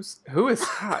like, "Who is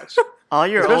Hotch?"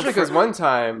 Especially because one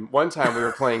time we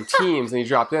were playing teams, and he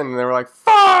dropped in, and they were like,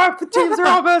 "Fuck, the teams are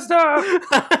all messed up."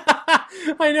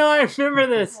 I know, I remember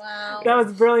this. Wow. That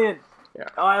was brilliant. Yeah.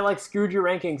 Oh, I like screwed your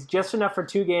rankings just enough for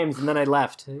 2 games, and then I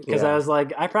left because I was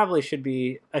like, I probably should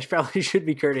be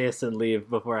courteous and leave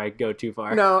before I go too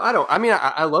far. No, I don't. I mean,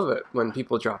 I love it when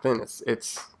people drop in.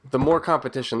 It's the more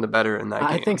competition, the better in that game.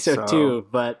 I think so too,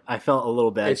 but I felt a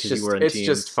little bad because you were in teams. It's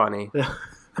just funny.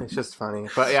 It's just funny.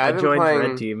 But yeah, I've been joined playing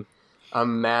Red Team. a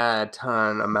mad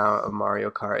ton amount of Mario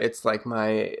Kart. It's like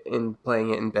playing it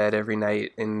in bed every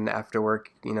night and after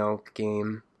work,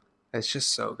 game. It's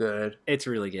just so good. It's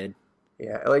really good.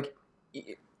 Yeah, like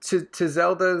to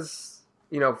Zelda's,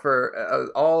 for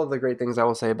all of the great things I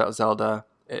will say about Zelda,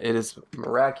 it is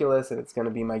miraculous and it's going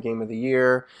to be my game of the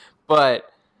year. But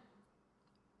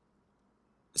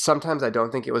sometimes I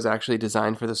don't think it was actually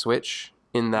designed for the Switch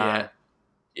in that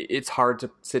it's hard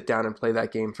to sit down and play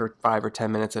that game for 5 or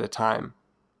 10 minutes at a time.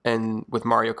 And with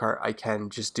Mario Kart, I can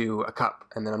just do a cup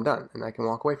and then I'm done and I can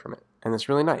walk away from it. And it's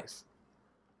really nice.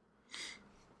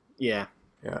 Yeah.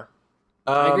 Yeah.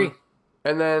 I agree.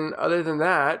 And then other than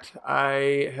that,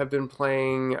 I have been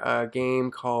playing a game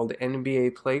called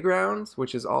NBA Playgrounds,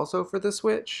 which is also for the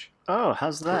Switch. Oh,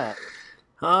 how's that?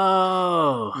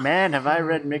 Oh. Man, have I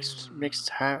heard mixed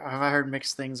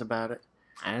things about it?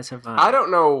 As have I. I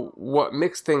don't know what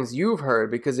mixed things you've heard,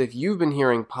 because if you've been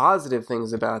hearing positive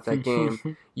things about that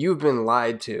game, you've been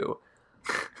lied to.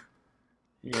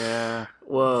 Yeah.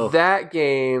 Whoa. That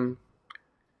game,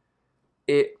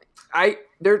 the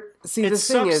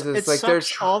thing is it like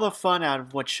there's all the fun out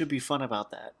of what should be fun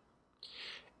about that.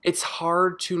 It's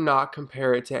hard to not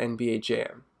compare it to NBA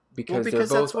Jam because they're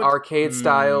both that's arcade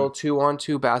style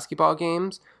 2-on-2 basketball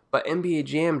games, but NBA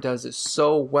Jam does it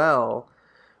so well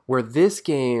where this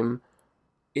game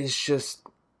is just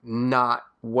not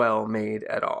well made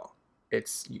at all.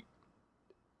 It's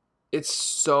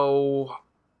so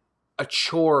a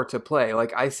chore to play.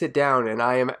 Like I sit down and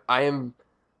I am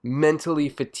mentally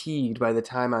fatigued by the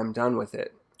time I'm done with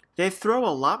it. They throw a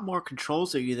lot more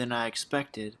controls at you than I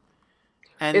expected.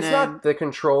 And it's not the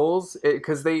controls,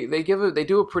 because they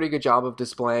do a pretty good job of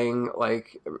displaying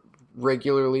like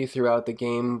regularly throughout the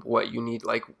game what you need,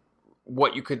 like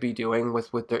what you could be doing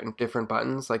with the different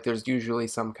buttons. Like there's usually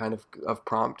some kind of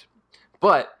prompt,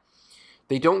 but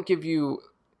they don't give you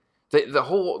the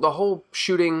whole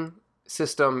shooting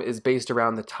system is based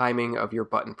around the timing of your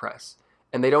button press.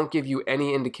 And they don't give you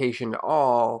any indication at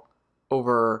all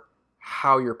over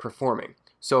how you're performing.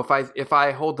 So if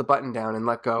I hold the button down and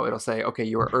let go, it'll say, okay,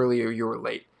 you were early or you were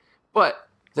late. But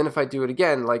then if I do it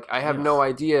again, like I have no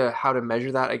idea how to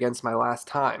measure that against my last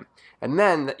time. And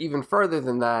then even further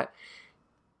than that,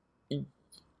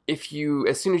 as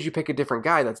soon as you pick a different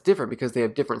guy, that's different because they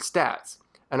have different stats.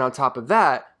 And on top of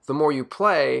that, the more you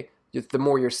play, the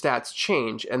more your stats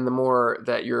change, and the more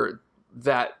that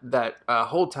that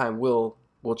hold time will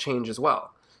change as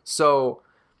well. So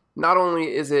not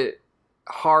only is it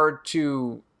hard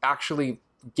to actually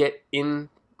get in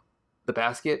the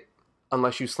basket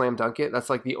unless you slam dunk it, that's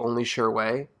like the only sure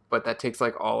way, but that takes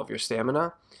like all of your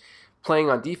stamina. Playing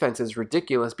on defense is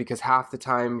ridiculous because half the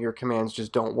time your commands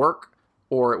just don't work,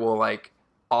 or it will like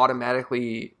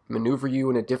automatically maneuver you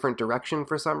in a different direction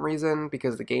for some reason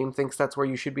because the game thinks that's where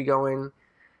you should be going,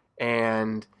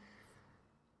 and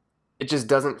it just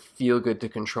doesn't feel good to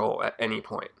control at any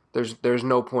point. There's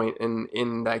no point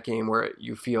in that game where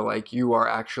you feel like you are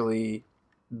actually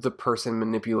the person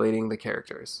manipulating the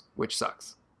characters, which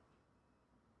sucks.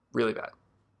 Really bad.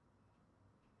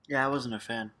 Yeah, I wasn't a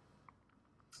fan.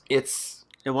 It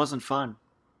wasn't fun.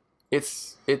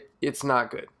 It's not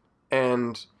good.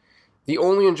 And the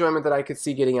only enjoyment that I could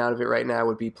see getting out of it right now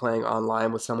would be playing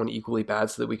online with someone equally bad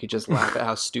so that we could just laugh at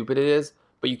how stupid it is.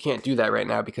 But you can't do that right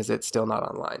now because it's still not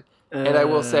online. And I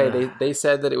will say, they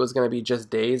said that it was going to be just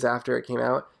days after it came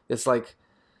out. It's like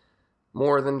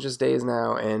more than just days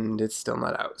now, and it's still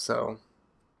not out. So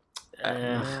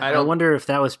I wonder if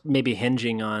that was maybe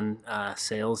hinging on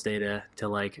sales data to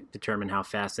like determine how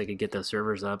fast they could get those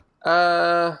servers up.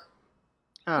 I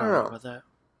don't know about that.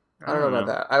 I don't know about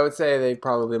that. I would say they've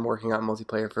probably been working on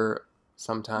multiplayer for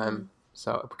some time.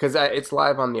 So because it's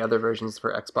live on the other versions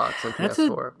for Xbox and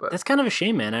PS4. But that's kind of a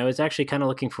shame, man. I was actually kind of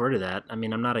looking forward to that. I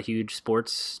mean, I'm not a huge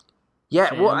sports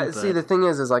fan, well, see, the thing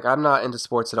is like I'm not into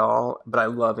sports at all, but I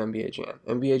love NBA Jam.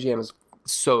 NBA Jam is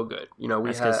so good. You know,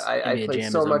 I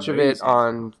played so much of it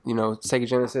on, you know, Sega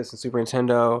Genesis and Super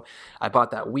Nintendo. I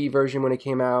bought that Wii version when it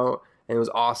came out, and it was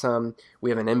awesome. We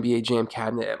have an NBA Jam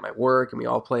cabinet at my work, and we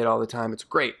all play it all the time. It's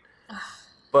great.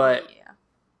 But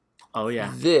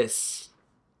this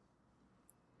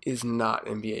is not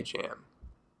NBA Jam.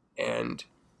 And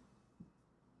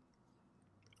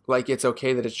like, it's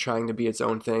okay that it's trying to be its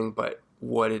own thing, but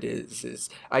what it is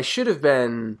I should have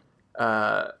been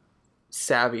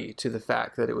savvy to the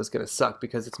fact that it was going to suck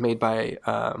because it's made by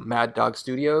Mad Dog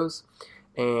Studios.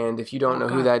 And if you don't know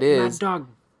who that is,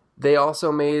 they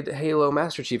also made Halo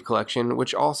Master Chief Collection,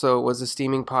 which also was a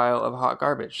steaming pile of hot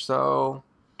garbage. So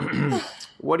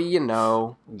what do you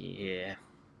know? Yeah.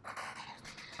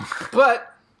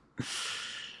 But I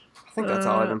think that's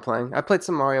all I've been playing. I played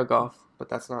some Mario Golf, but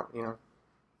that's not, you know,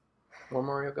 more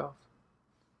Mario Golf.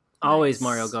 Always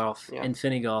Mario Golf. Yeah.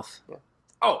 Infinity Golf. Yeah.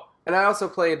 Oh, and I also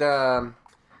played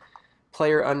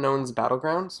PlayerUnknown's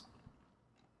Battlegrounds,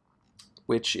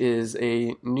 which is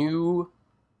a new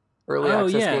early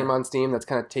access game on Steam that's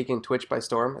kind of taking Twitch by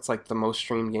storm. It's like the most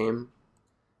streamed game.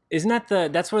 Isn't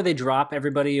that that's where they drop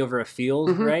everybody over a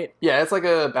field, right? Yeah, it's like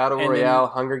a Battle Royale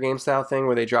Hunger Games style thing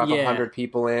where they drop 100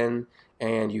 people in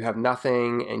and you have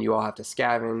nothing and you all have to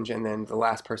scavenge and then the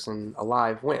last person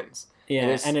alive wins.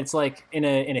 Yeah, and it's like in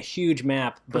a huge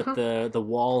map, but the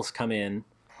walls come in.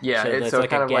 Yeah, so it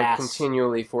kind of like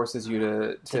continually forces you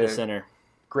to the center,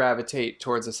 gravitate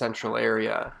towards a central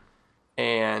area.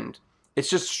 And it's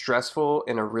just stressful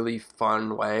in a really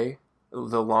fun way.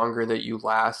 The longer that you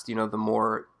last, you know, the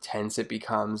more tense it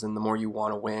becomes and the more you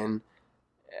want to win.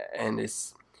 And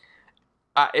it's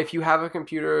if you have a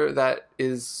computer that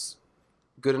is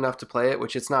good enough to play it,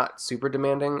 which it's not super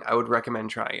demanding, I would recommend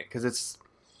trying it because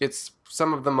it's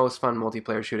some of the most fun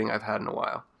multiplayer shooting I've had in a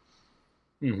while.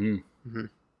 And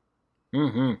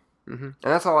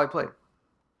that's all I played.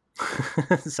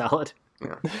 Solid.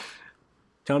 Yeah.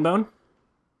 Tonebone?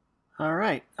 All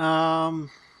right.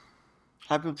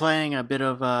 I've been playing quite a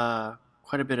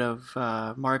bit of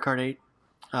Mario Kart 8.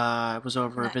 I was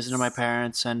over visiting my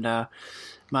parents, and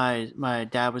my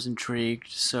dad was intrigued,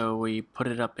 so we put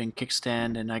it up in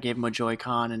kickstand, and I gave him a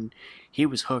Joy-Con, and he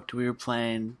was hooked. We were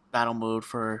playing battle mode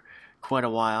for quite a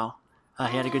while.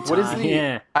 He had a good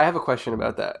time. I have a question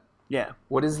about that. Yeah.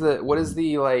 What is the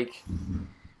like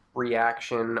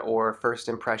reaction or first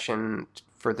impression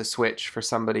for the Switch for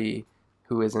somebody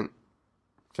who isn't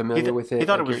familiar with it,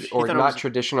 not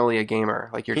traditionally a gamer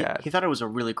like your dad? He thought it was a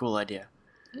really cool idea.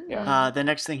 Yeah. The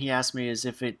next thing he asked me is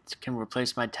if it can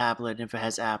replace my tablet and if it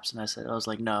has apps, and I was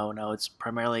like, no, it's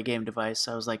primarily a game device.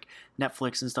 I was like,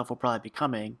 Netflix and stuff will probably be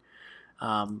coming.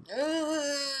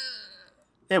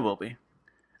 It will be.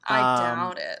 I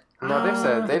doubt it.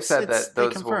 No, they've said that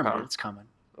those will come. It's coming.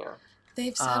 Yeah.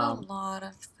 They've said a lot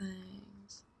of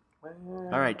things.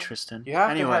 All right, Tristan. You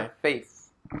have to have faith.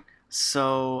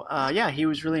 So, he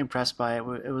was really impressed by it.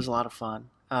 It was a lot of fun.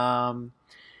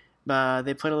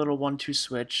 They played a little 1-2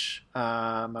 switch.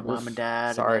 My mom and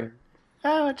dad. Sorry.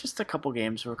 And just a couple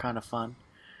games were kind of fun.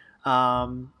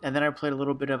 And then I played a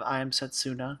little bit of I Am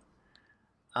Setsuna.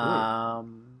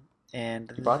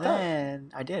 And you bought then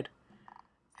that? I did.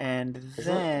 And is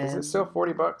then it still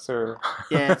 $40 or?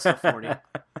 Yeah, it's still 40.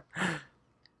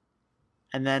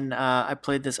 And then I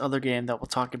played this other game that we'll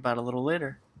talk about a little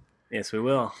later. Yes, we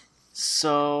will.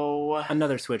 So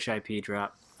another Switch IP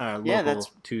drop. That's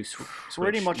Switch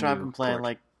pretty much what I've been playing,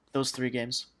 like those 3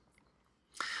 games.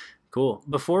 Cool.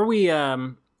 Before we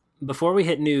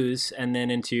hit news and then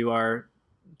into our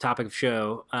topic of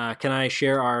show, can I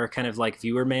share our kind of like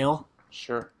viewer mail?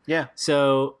 Sure. Yeah.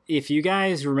 So if you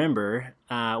guys remember,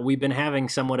 we've been having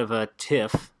somewhat of a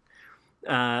tiff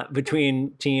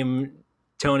between Team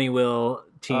Tony Will,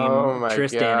 Team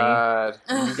Tristan. God.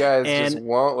 You guys just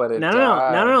won't let it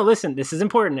die. No. Listen, this is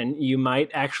important, and you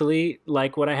might actually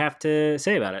like what I have to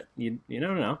say about it. You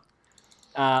don't know.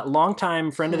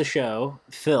 Longtime friend of the show,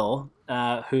 Phil,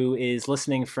 who is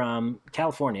listening from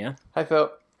California. Hi,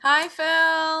 Phil. Hi,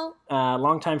 Phil.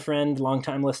 Longtime friend,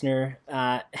 longtime listener,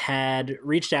 had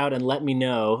reached out and let me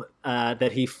know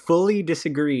that he fully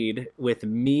disagreed with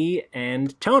me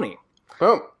and Tony.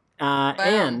 Boom.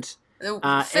 And Phil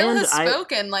has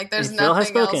spoken. Like there's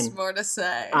nothing else more to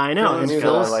say. I know. I knew that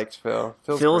I liked Phil.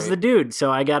 Phil's the dude,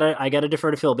 so I gotta defer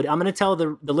to Phil. But I'm gonna tell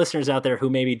the listeners out there who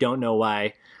maybe don't know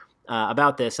why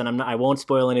about this, and I won't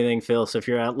spoil anything, Phil. So if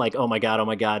you're like, oh my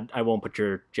god, I won't put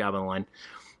your job on the line.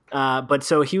 But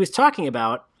so he was talking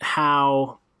about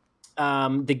how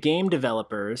the game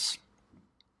developers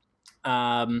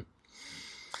are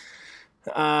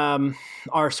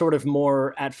sort of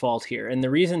more at fault here, and the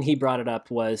reason he brought it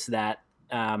up was that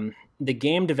the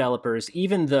game developers,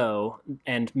 even though,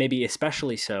 and maybe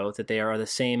especially so, that they are the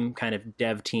same kind of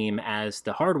dev team as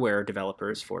the hardware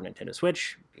developers for Nintendo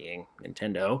Switch, being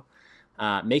Nintendo,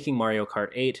 making Mario Kart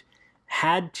 8,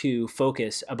 had to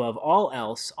focus above all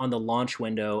else on the launch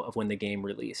window of when the game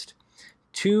released.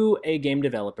 To a game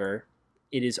developer,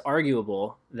 it is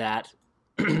arguable that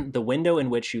the window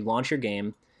in which you launch your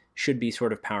game should be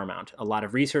sort of paramount. A lot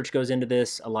of research goes into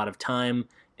this, a lot of time,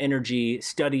 energy,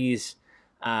 studies,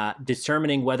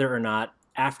 determining whether or not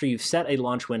after you've set a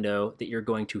launch window that you're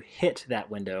going to hit that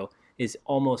window is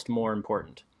almost more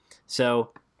important.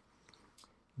 So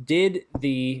did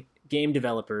the game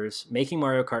developers making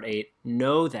Mario Kart 8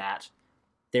 know that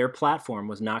their platform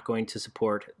was not going to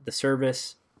support the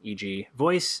service, e.g.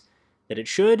 voice, that it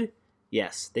should?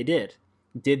 Yes, they did.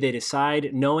 Did they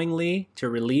decide knowingly to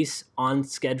release on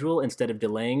schedule instead of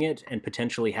delaying it and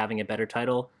potentially having a better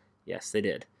title? Yes, they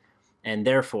did. And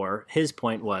therefore, his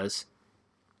point was,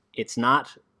 it's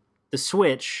not the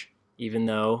Switch, even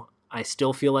though I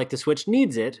still feel like the Switch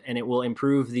needs it, and it will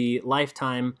improve the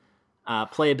lifetime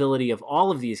playability of all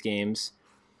of these games.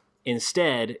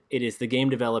 Instead, it is the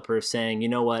game developer saying, you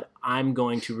know what, I'm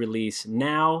going to release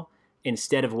now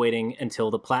instead of waiting until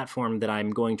the platform that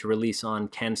I'm going to release on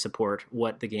can support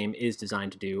what the game is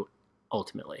designed to do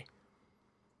ultimately.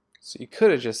 So you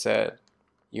could have just said,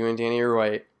 you and Danny are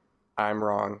right, I'm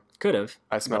wrong. Could have.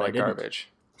 I smell like garbage.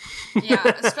 Yeah,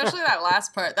 especially that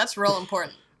last part. That's real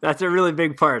important. That's a really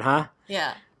big part, huh?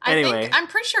 Yeah. Anyway. I'm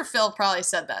pretty sure Phil probably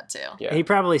said that too. Yeah. He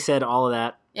probably said all of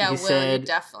that. Yeah, he said, you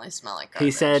definitely smell like garbage.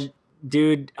 He said,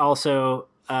 dude, also,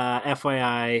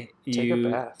 FYI,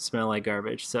 you smell like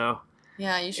garbage. So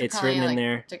yeah, you should it's probably written in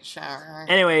there. Take a shower.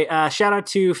 Anyway, shout out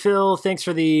to Phil. Thanks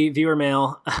for the viewer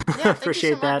mail. Yeah,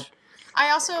 appreciate that. Much.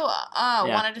 I also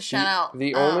wanted to shout out...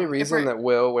 The only reason that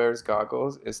Will wears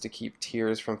goggles is to keep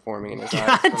tears from forming in his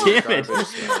eyes. God damn it.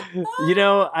 You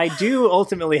know, I do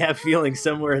ultimately have feelings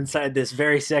somewhere inside this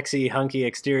very sexy, hunky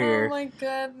exterior. Oh my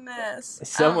goodness.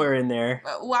 Somewhere in there.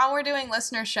 While we're doing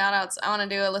listener shout outs, I want to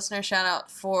do a listener shout out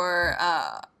for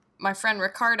my friend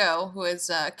Ricardo, who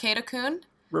is Kato-kun.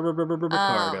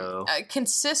 Ricardo.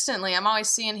 Consistently, I'm always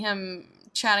seeing him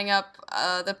chatting up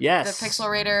the Pixel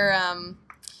Raider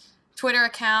Twitter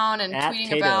account and tweeting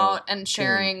Kato about and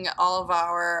sharing all of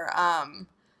our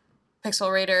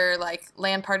Pixel Raider like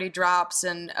LAN party drops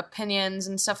and opinions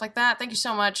and stuff like that. Thank you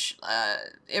so much.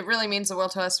 It really means the world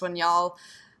to us when y'all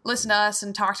listen to us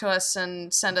and talk to us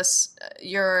and send us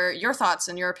your thoughts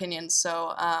and your opinions.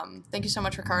 So thank you so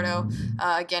much, Ricardo.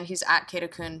 Again, he's at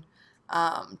Kato-kun.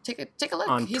 Take a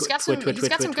look. He's got some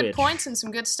good points and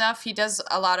some good stuff. He does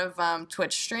a lot of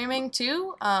Twitch streaming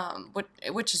too,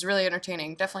 which is really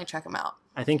entertaining. Definitely check him out.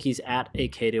 I think he's at a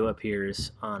Kato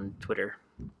appears on Twitter.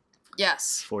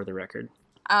 Yes. For the record.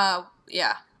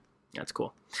 Yeah. That's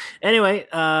cool. Anyway,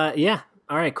 yeah.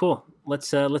 All right, cool.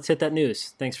 Let's hit that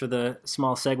news. Thanks for the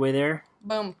small segue there.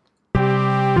 Boom.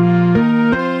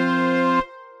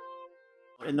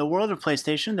 In the world of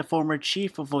PlayStation, the former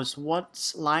chief of was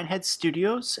once Lionhead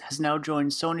Studios has now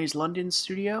joined Sony's London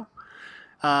studio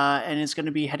and is going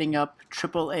to be heading up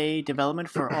AAA development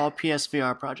for all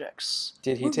PSVR projects.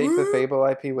 Did he take the Fable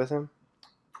IP with him?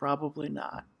 Probably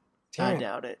not. Damn. I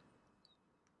doubt it.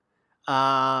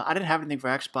 I didn't have anything for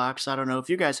Xbox. I don't know if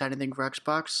you guys had anything for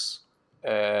Xbox.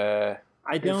 I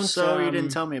don't. If so you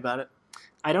didn't tell me about it.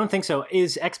 I don't think so.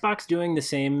 Is Xbox doing the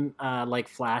same like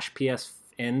Flash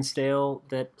PSN sale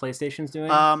that PlayStation's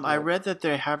doing? I read that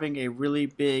they're having a really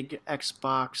big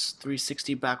Xbox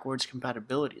 360 backwards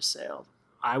compatibility sale.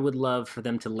 I would love for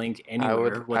them to link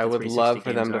anywhere. I would love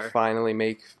for them to finally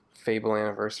make Fable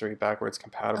Anniversary backwards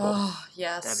compatible. Oh,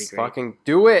 yes. That'd be great. Fucking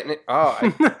do it. Oh,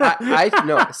 I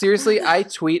no, seriously, I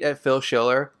tweet at Phil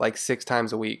Schiller like 6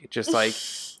 times a week. Just like,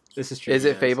 this is true. Is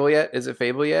it Fable yet? Is it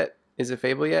Fable yet? Is it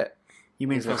Fable yet? You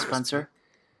mean Phil Spencer?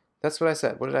 That's what I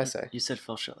said. What did I say? You said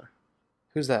Phil Schiller.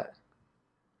 Who's that?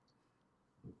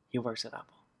 He works at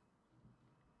Apple.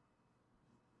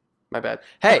 My bad.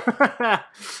 Hey!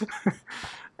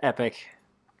 Epic.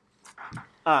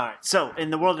 Alright, so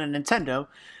in the world of Nintendo,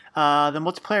 the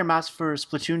multiplayer maps for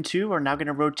Splatoon 2 are now going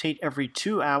to rotate every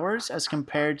 2 hours as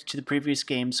compared to the previous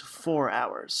game's 4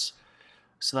 hours.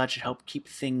 So that should help keep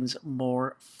things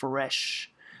more fresh.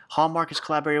 Hallmark has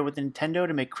collaborated with Nintendo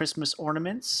to make Christmas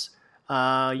ornaments.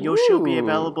 Yoshi will be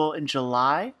available in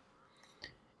July.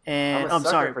 And I'm a sucker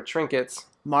sorry, for trinkets.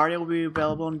 Mario will be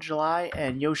available in July,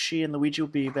 and Yoshi and Luigi will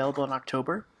be available in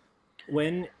October.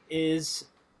 When is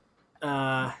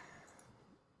that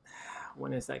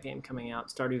game coming out?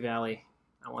 Stardew Valley.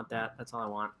 I want that. That's all I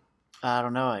want. I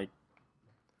don't know. I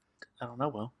don't know,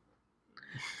 Will.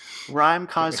 Rhyme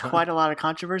caused quite a lot of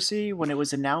controversy when it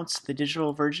was announced the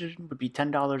digital version would be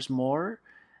 $10 more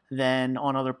than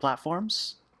on other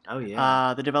platforms. Oh,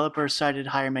 yeah. The developer cited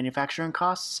higher manufacturing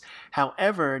costs.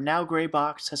 However, now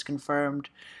Greybox has confirmed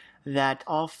that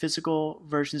all physical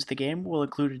versions of the game will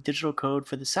include a digital code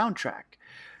for the soundtrack.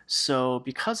 So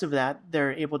because of that,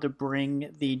 they're able to bring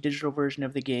the digital version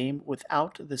of the game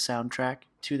without the soundtrack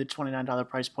to the $29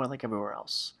 price point like everywhere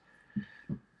else.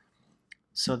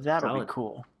 So that'll be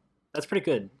cool. That's pretty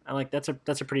good. I like that's a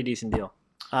pretty decent deal.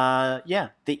 The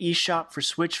eShop for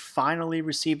Switch finally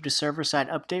received a server-side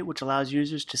update, which allows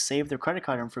users to save their credit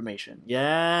card information.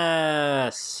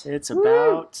 Yes, it's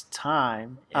about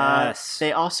time. Yes,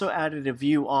 they also added a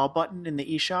View All button in the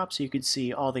eShop, so you could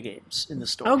see all the games in the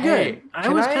store. Oh, good. I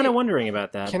was kind of wondering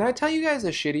about that. Can I tell you guys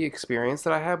a shitty experience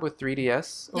that I had with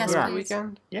 3DS over the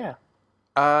weekend? Yeah.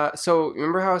 So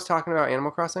remember how I was talking about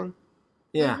Animal Crossing?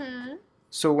 Yeah. Mm-hmm.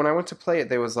 So when I went to play it,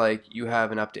 they was like, you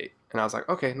have an update. And I was like,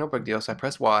 okay, no big deal. So I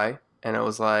pressed Y, and it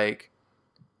was like,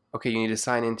 okay, you need to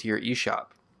sign into your eShop.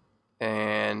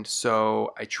 And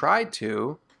so I tried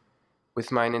to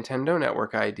with my Nintendo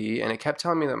Network ID, and it kept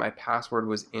telling me that my password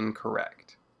was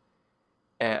incorrect.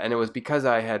 And it was because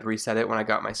I had reset it when I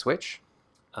got my Switch.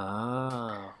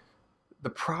 Oh. The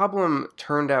problem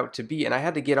turned out to be, and I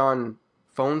had to get on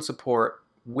phone support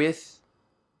with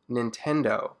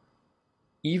Nintendo.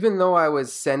 Even though I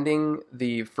was sending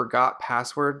the forgot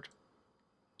password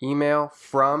email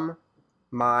from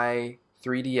my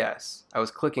 3DS, I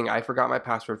was clicking I forgot my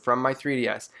password from my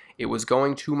 3DS. It was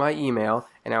going to my email,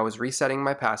 and I was resetting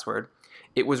my password.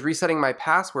 It was resetting my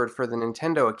password for the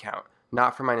Nintendo account,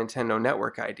 not for my Nintendo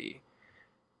Network ID.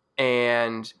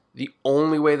 And the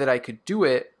only way that I could do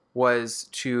it was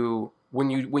to,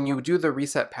 when you do the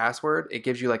reset password, it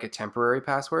gives you like a temporary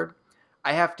password.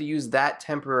 I have to use that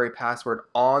temporary password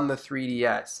on the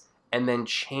 3DS and then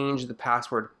change the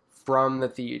password from the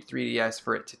 3DS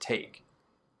for it to take.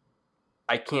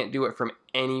 I can't do it from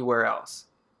anywhere else.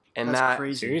 And that's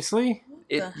crazy. Seriously?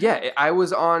 I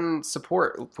was on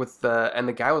support with and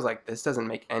the guy was like, this doesn't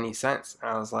make any sense. And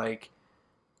I was like,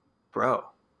 bro.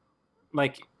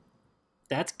 Like,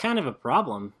 that's kind of a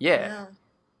problem. Yeah.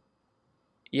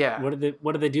 What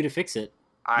did they do to fix it?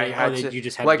 You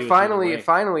just had to do finally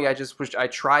I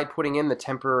tried putting in the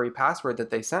temporary password that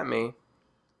they sent me,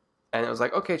 and it was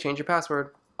like, okay, change your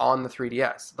password on the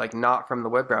 3DS, like not from the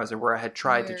web browser where I had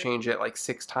tried to change it like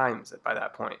 6 times by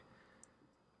that point.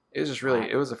 It was just really,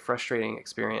 it was a frustrating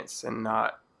experience and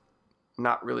not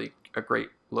really a great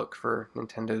look for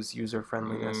Nintendo's user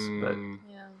friendliness.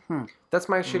 But that's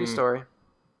my shitty story.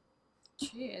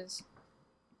 Jeez,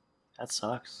 that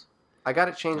sucks. I got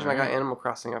it changed and I got Animal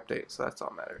Crossing update, so that's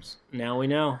all matters. Now we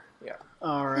know. Yeah.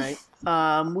 All right.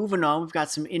 Moving on, we've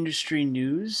got some industry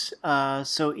news.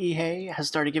 So EA has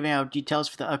started giving out details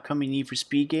for the upcoming Need for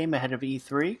Speed game ahead of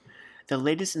E3. The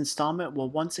latest installment will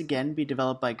once again be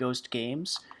developed by Ghost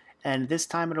Games, and this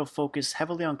time it'll focus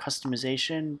heavily on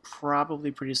customization,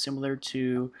 probably pretty similar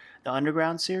to the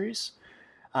Underground series.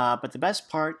 But the best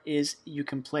part is you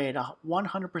can play it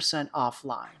 100%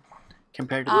 offline.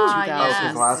 Compared to the 2000s.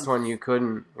 Because the last one you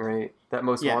couldn't, right? That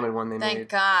Most Wanted one they made. Thank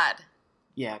God.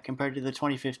 Yeah, compared to the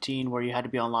 2015 where you had to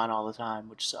be online all the time,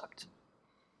 which sucked.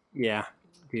 Yeah,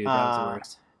 dude, that was the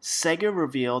worst. Sega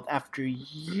revealed after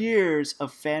years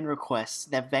of fan requests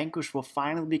that Vanquish will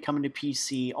finally be coming to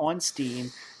PC on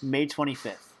Steam May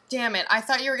 25th. Damn it, I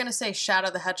thought you were going to say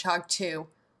Shadow the Hedgehog 2.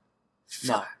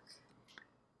 No.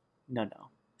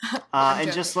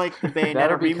 And just like the Bayonetta remake...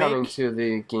 That'll be coming to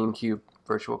the GameCube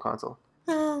Virtual Console.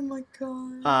 Oh my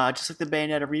god. Just like the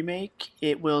Bayonetta remake,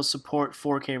 it will support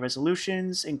 4K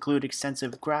resolutions, include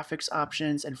extensive graphics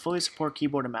options, and fully support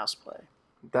keyboard and mouse play.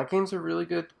 That game's a really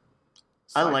good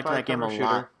I liked that game a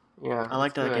lot. Yeah, I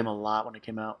liked that game a lot when it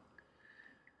came out.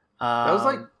 That was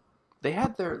like, they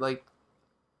had their like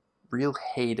real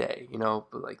heyday, but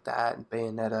like that and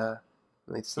Bayonetta.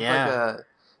 Like stuff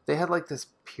they had like this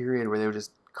period where they were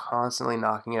just constantly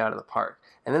knocking it out of the park.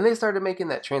 And then they started making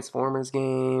that Transformers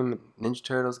game, Ninja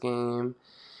Turtles game.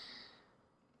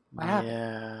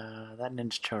 Yeah, that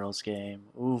Ninja Turtles game.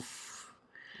 Oof.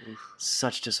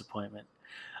 Such disappointment.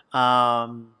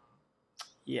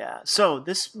 Yeah. So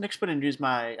this next bit of news,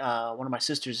 my one of my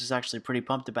sisters is actually pretty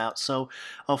pumped about. So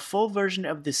a full version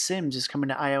of The Sims is coming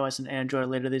to iOS and Android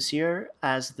later this year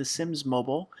as The Sims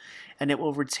Mobile, and it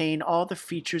will retain all the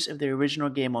features of the original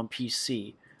game on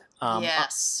PC.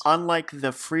 Yes. Unlike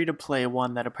the free-to-play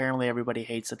one that apparently everybody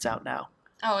hates that's out now.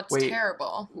 Oh, it's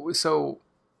terrible. So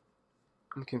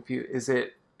I'm confused. Is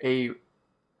it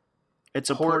It's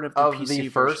a port of the PC the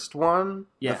version. First one?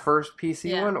 Yeah. The first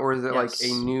PC one? Or is it like a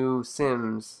new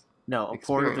Sims No, a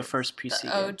port of the first PC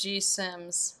the OG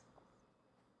Sims.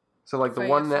 So like the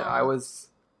one that I was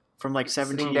from like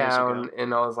 17 sitting years down ago.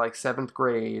 and I was like 7th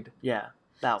grade. Yeah,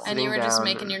 that one. And you were just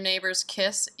making your neighbors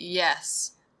kiss?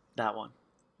 Yes. That one.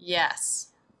 Yes.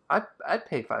 I'd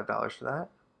pay $5 for that.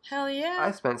 Hell yeah.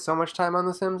 I spent so much time on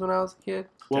The Sims when I was a kid.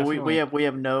 Well, we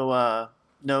have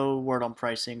no word on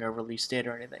pricing or release date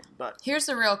or anything. But here's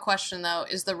the real question though: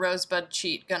 is the Rosebud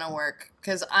cheat gonna work?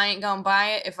 Because I ain't gonna buy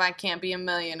it if I can't be a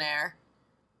millionaire.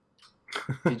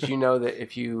 Did you know that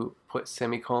if you put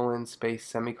semicolon space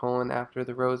semicolon after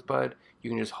the Rosebud, you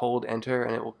can just hold enter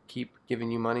and it will keep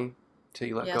giving you money till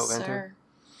you let go of enter? Sir.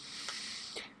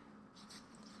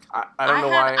 I don't know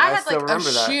why I still like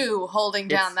remember that. I had a shoe holding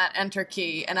down that enter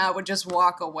key, and I would just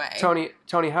walk away. Tony,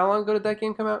 how long ago did that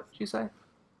game come out? Did you say?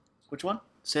 Which one?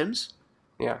 Sims?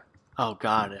 Yeah. Oh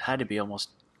God, it had to be almost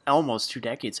 2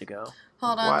 decades ago.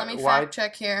 Hold on, let me fact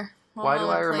check here. Why do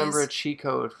I remember a cheat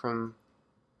code from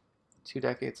 2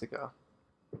 decades ago?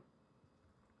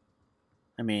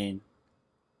 I mean,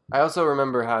 I also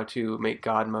remember how to make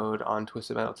God mode on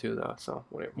Twisted Metal 2, though. So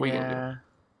what are you gonna do?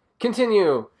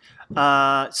 Continue.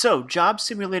 So, job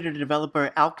simulator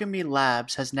developer Alchemy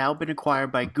Labs has now been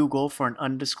acquired by Google for an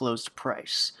undisclosed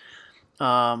price.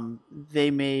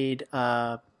 They made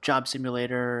Job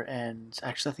Simulator, and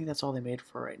actually, I think that's all they made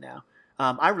for right now.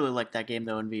 I really like that game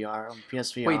though in VR, on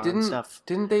PSVR. Wait, and stuff.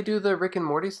 Didn't they do the Rick and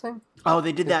Morty's thing? Oh,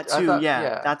 they did that too.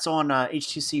 Yeah, that's on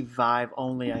HTC Vive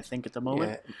only, I think, at the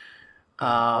moment. Yeah.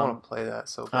 I want to play that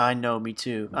so bad. I know, me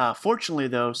too. Fortunately,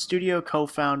 though, studio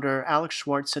co-founder Alex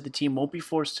Schwartz said the team won't be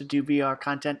forced to do VR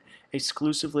content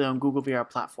exclusively on Google VR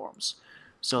platforms.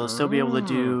 So they'll still be able to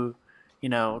do,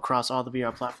 across all the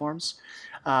VR platforms.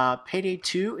 Payday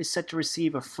 2 is set to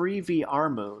receive a free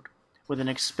VR mode with an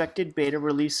expected beta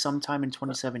release sometime in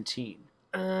 2017.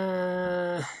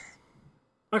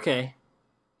 Okay.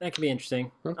 That could be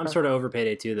interesting. Okay. I'm sort of over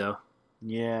Payday 2, though.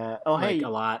 Yeah. Oh, like, hey. a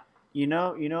lot. You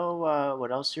know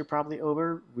what else you're probably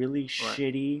over? Really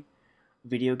shitty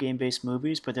video game-based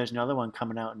movies, but there's another one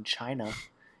coming out in China,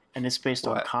 and it's based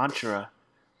on Contra.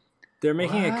 They're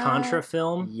making a Contra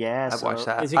film? Yeah. I'd watch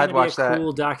that. Is it going to be a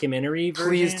cool documentary version?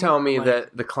 Please tell me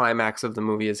that the climax of the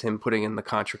movie is him putting in the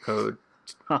Contra code.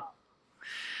 Oh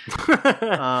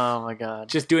my God.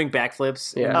 Just doing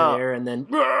backflips in the air and then...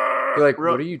 You're like,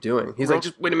 what are you doing? He's like,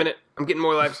 just wait a minute. I'm getting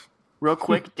more lives. Real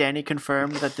quick, Danny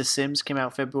confirmed that The Sims came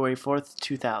out February 4th,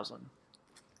 2000.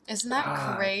 Isn't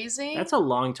that crazy? That's a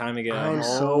long time ago. I'm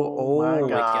so old. My Oh my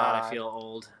God, God, I feel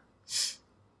old.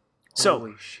 So,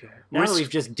 holy shit. Now that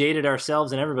we've just dated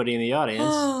ourselves and everybody in the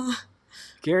audience,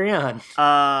 carry on.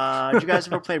 Did you guys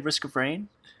ever play Risk of Rain?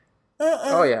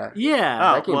 Oh, yeah. Yeah.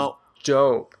 That game's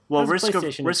dope. Well, That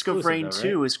was Risk of Rain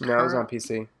 2 is it was on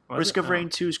PC. Risk of Rain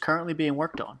 2 is currently being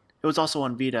worked on. It was also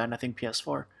on Vita and I think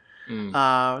PS4.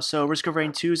 So Risk of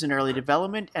Rain 2 is in early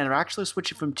development, and they're actually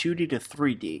switching from 2D to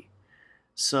 3D.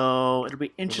 So it'll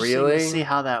be interesting to see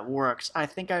how that works. I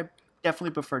think I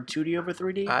definitely prefer 2D over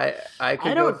 3D. I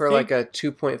could go for like a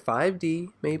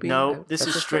 2.5D maybe. No, this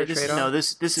is straight. This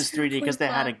is 3D because they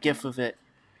had a GIF of it.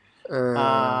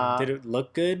 Did it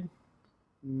look good?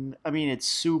 I mean, it's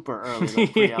super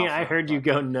early. I heard you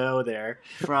go no there.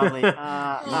 Probably.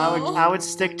 I would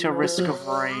stick to Risk of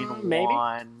Rain Maybe?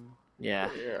 1. Yeah.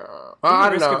 Well, I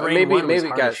don't know. Maybe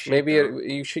guys. Shit,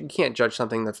 you can't judge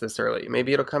something that's this early.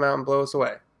 Maybe it'll come out and blow us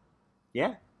away.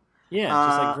 Yeah. Yeah,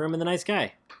 just like Groom and the Nice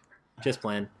Guy. Just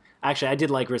playing. Actually, I did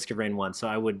like Risk of Rain 1, so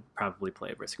I would probably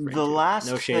play Risk of Rain 2.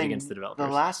 No shade against the developers.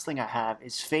 The last thing I have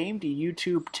is famed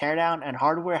YouTube teardown and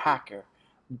hardware hacker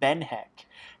Ben Heck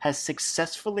has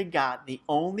successfully got the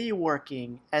only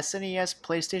working SNES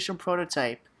PlayStation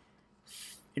prototype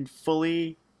in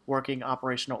fully working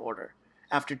operational order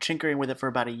after tinkering with it for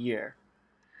about a year.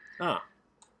 Oh.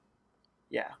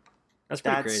 Yeah. That's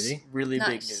pretty crazy. That's really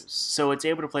big news. So it's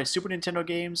able to play Super Nintendo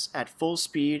games at full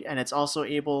speed, and it's also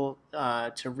able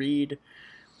to read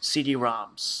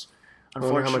CD-ROMs.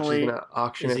 Unfortunately, how much he's gonna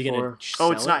auction it for?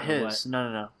 Oh, it's not his.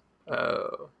 No.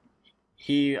 Oh.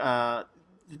 He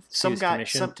some guy,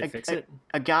 to fix it?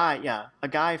 a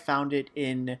guy found it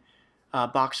in a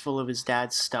box full of his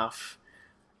dad's stuff,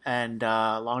 And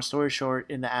long story short,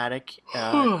 in the attic,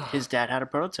 his dad had a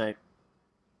prototype.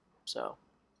 So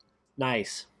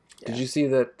nice. Yeah. Did you see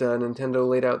that Nintendo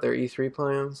laid out their E3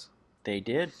 plans? They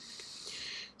did.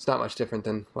 It's not much different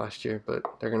than last year, but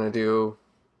they're going to do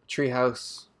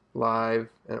Treehouse Live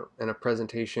and a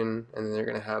presentation, and then they're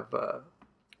going to have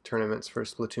tournaments for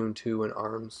Splatoon 2 and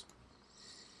ARMS.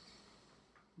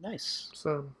 Nice.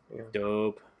 So, yeah.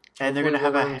 Dope. And they're going to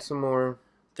have some more.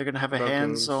 They're going to have a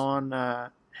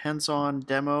hands-on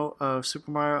demo of Super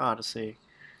Mario Odyssey.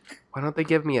 Why don't they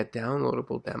give me a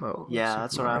downloadable demo? Yeah,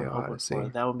 that's what I'm hoping for.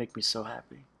 That would make me so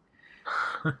happy.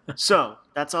 So,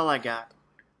 that's all I got.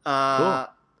 Cool.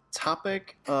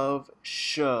 Topic of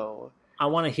show. I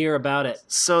want to hear about it.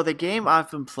 So, the game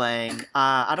I've been playing,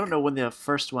 I don't know when the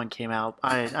first one came out.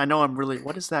 I know I'm really...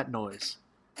 What is that noise?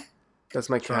 That's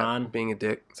my cat being a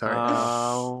dick. Sorry.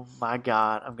 Oh, my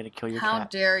God. I'm going to kill your cat. How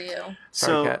dare you?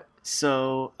 Sorry, cat.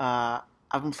 So,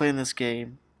 I've been playing this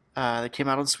game that came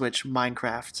out on Switch,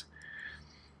 Minecraft.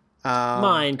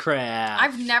 Minecraft.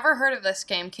 I've never heard of this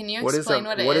game. Can you explain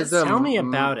what it is? Tell me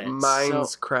about it.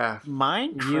 Minecraft.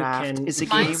 Minecraft is a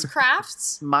game.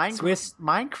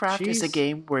 Minecraft is a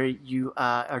game where you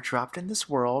are dropped in this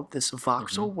world, this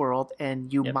voxel world,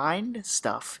 and you mine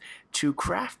stuff to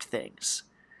craft things.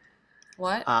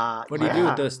 What? What do you do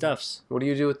with those stuffs? What do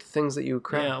you do with the things that you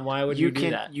craft? Yeah, why would you do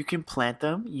that? You can plant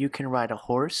them. You can ride a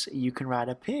horse. You can ride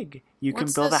a pig. You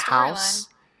can build a house.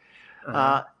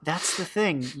 That's the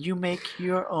thing. You make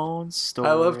your own story.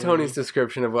 I love Tony's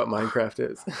description of what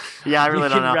Minecraft is. Yeah, I really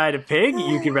don't know. You can ride a pig.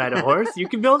 You can ride a horse. You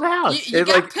can build a house. You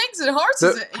got pigs and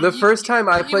horses. The first time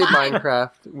I played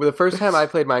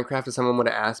Minecraft, if someone would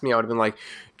have asked me, I would have been like,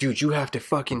 dude, you have to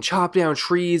fucking chop down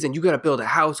trees and you got to build a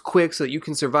house quick so that you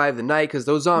can survive the night because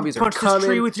those zombies are coming. Punch this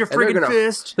tree with your friggin'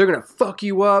 fist. They're going to fuck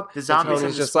you up. The zombies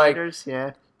and the spiders,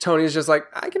 yeah. Tony's just like,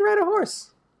 I can ride a horse.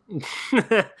 I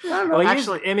don't know. Well,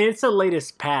 actually, I mean, it's the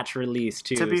latest patch release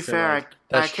too. To be fair,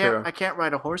 like, I can't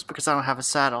ride a horse because I don't have a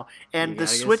saddle, and the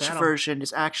Switch version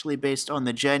is actually based on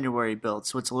the January build,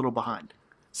 so it's a little behind.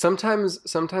 Sometimes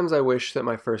I wish that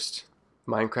my first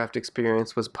Minecraft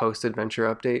experience was post-adventure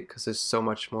update because it's so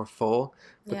much more full.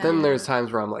 But then there's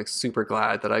times where I'm like super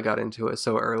glad that I got into it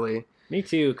so early. Me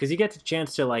too, because you get the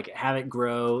chance to like have it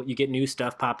grow. You get new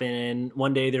stuff popping in.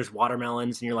 One day there's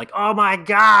watermelons, and you're like, "Oh my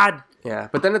god!" Yeah,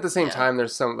 but then at the same time,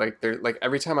 there's some like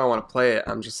every time I want to play it,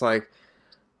 I'm just like,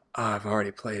 oh, I've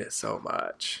already played it so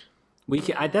much.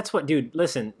 That's what, dude.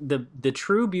 Listen, the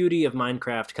true beauty of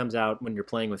Minecraft comes out when you're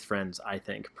playing with friends. I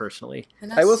think personally.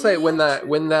 I will say when that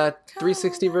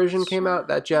 360 version came out,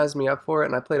 that jazzed me up for it,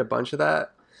 and I played a bunch of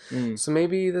that. So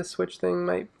maybe the Switch thing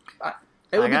might.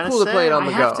 It would be cool to play it on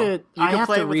the go. I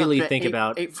have to really think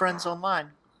about 8 friends online.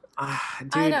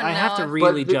 Dude, I have to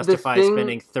really justify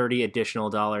spending $30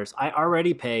 additional. I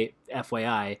already pay,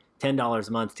 FYI, $10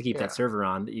 a month to keep that server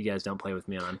on that you guys don't play with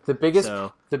me on. The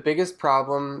biggest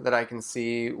problem that I can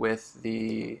see with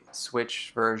the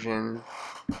Switch version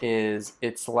is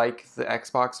it's like the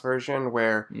Xbox version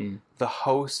where the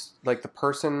host, like the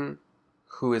person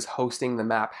who is hosting the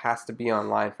map, has to be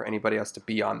online for anybody else to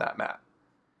be on that map.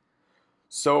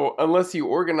 So unless you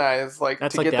organize to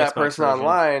get that person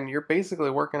online, you're basically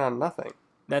working on nothing.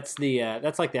 That's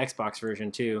like the Xbox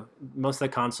version too. Most of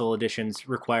the console editions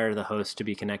require the host to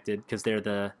be connected because they're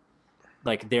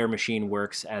their machine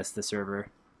works as the server.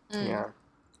 Yeah.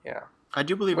 I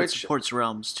do believe it supports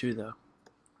Realms too, though.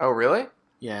 Oh, really?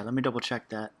 Yeah, let me double check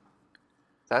that.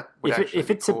 That would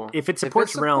if it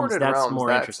supports Realms, that's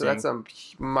more interesting. That's a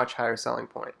much higher selling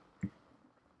point.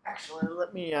 Actually,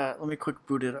 let me quick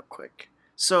boot it up quick.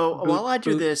 So while I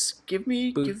do this, give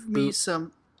me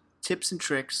some tips and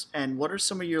tricks, and what are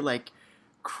some of your like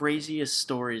craziest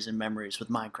stories and memories with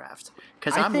Minecraft?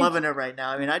 Because I'm loving it right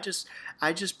now. I mean, I just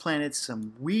planted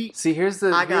some wheat. See,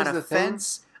 I got a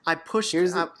fence. I pushed.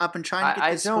 I've been trying to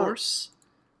get this horse.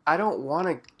 I don't want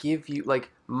to give you like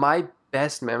my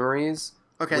best memories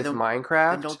with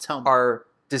Minecraft are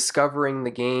discovering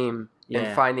the game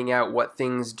and finding out what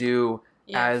things do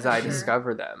as I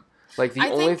discover them. Like, the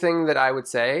only thing that I would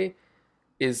say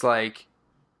is, like,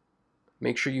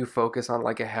 make sure you focus on,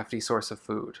 like, a hefty source of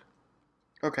food.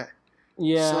 Okay.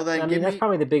 Yeah, so that's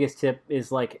probably the biggest tip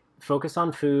is, like, focus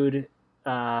on food,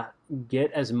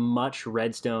 get as much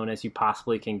redstone as you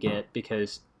possibly can get,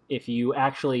 because if you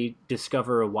actually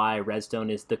discover why redstone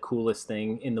is the coolest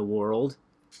thing in the world...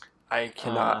 I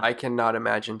cannot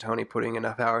imagine Tony putting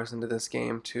enough hours into this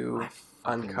game to...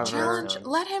 uncover.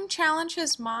 Let him challenge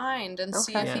his mind and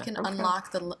see if he can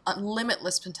unlock the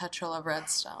limitless potential of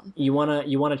redstone. You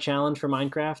wanna challenge for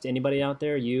Minecraft? Anybody out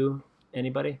there?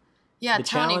 Anybody? Yeah,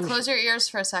 Tony, close your ears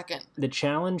for a second. The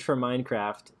challenge for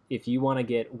Minecraft, if you want to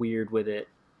get weird with it,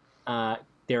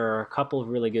 there are a couple of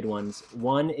really good ones.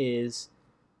 One is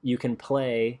you can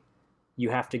play. You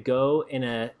have to go in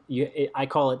I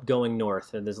call it going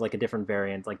north. And there's like a different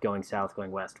variant, like going south,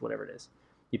 going west, whatever it is.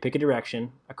 You pick a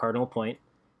direction, a cardinal point,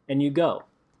 and you go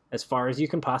as far as you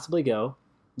can possibly go.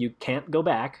 You can't go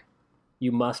back.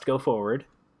 You must go forward.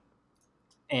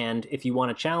 And if you want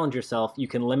to challenge yourself, you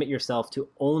can limit yourself to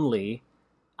only,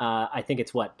 I think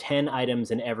it's 10 items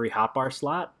in every hotbar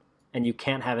slot, and you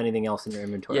can't have anything else in your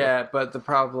inventory. Yeah, but the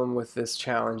problem with this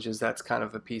challenge is that's kind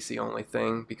of a PC-only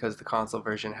thing because the console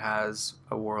version has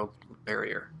a world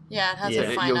barrier. Yeah, it has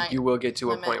a finite You will get to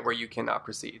limit. A point where you cannot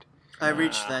proceed. I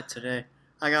reached that today.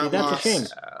 I got that's lost. a shame.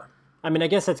 I mean, I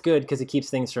guess that's good because it keeps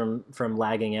things from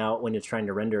lagging out when it's trying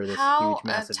to render this huge,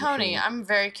 massive Tony, machine. I'm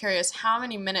very curious. How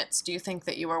many minutes do you think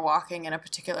that you were walking in a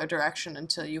particular direction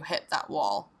until you hit that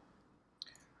wall?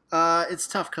 It's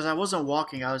tough because I wasn't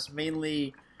walking. I was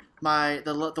mainly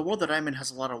the world that I'm in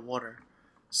has a lot of water,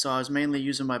 so I was mainly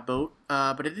using my boat.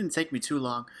 But it didn't take me too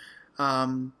long.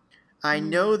 I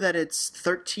know that it's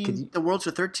 13. The worlds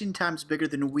are 13 times bigger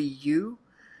than Wii U,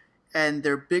 and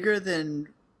they're bigger than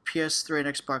PS3 and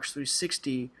Xbox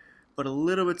 360, but a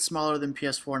little bit smaller than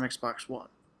PS4 and Xbox One.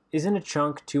 Isn't a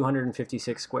chunk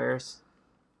 256 squares?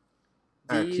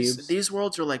 Cubes? These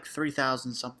worlds are like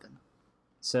 3,000 something.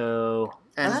 So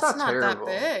and that's not that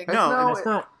big.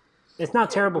 No, it's not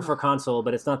terrible for console,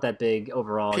 but it's not that big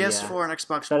overall. PS4 and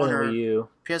Xbox Better One than are Wii U.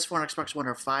 PS4 and Xbox One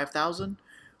are 5,000.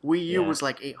 Wii U was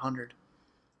like 800.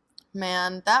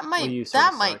 Man, that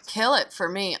might kill it for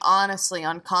me, honestly,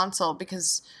 on console,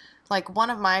 because like one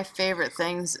of my favorite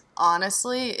things,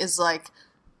 honestly, is like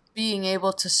being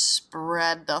able to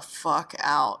spread the fuck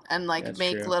out and like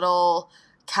make little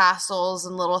castles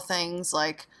and little things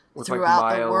like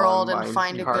throughout the world and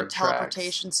find a good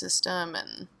teleportation system.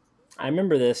 And I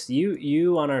remember this.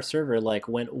 You on our server like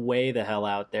went way the hell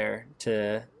out there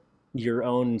to your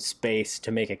own space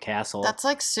to make a castle. That's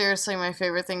like seriously my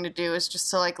favorite thing to do is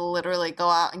just to like literally go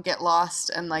out and get lost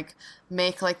and like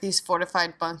make like these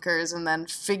fortified bunkers and then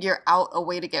figure out a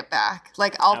way to get back.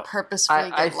 Like I'll purposefully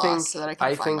get lost so that I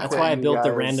can find my way. That's why I built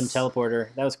the random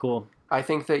teleporter. That was cool. I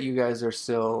think that you guys are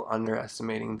still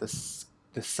underestimating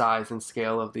the size and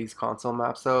scale of these console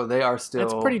maps, though. They are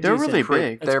still... They're really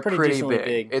big. They're pretty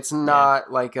big. It's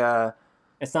not like a...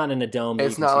 It's not in a dome.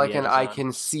 It's not like I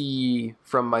can see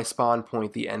from my spawn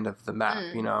point the end of the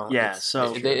map, you know? Yeah,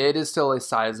 it is still a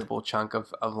sizable chunk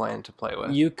of land to play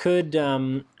with. You could,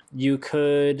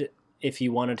 if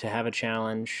you wanted to have a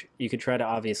challenge, you could try to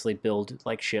obviously build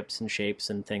like ships and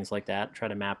shapes and things like that, try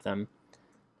to map them.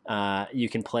 You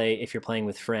can play, if you're playing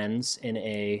with friends, in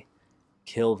a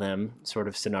kill them sort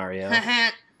of scenario.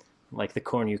 Like the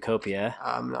Cornucopia.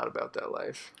 I'm not about that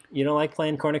life. You don't like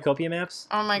playing Cornucopia maps?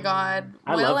 Oh my god.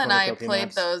 Will and I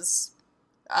played those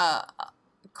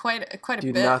quite a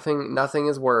bit. Nothing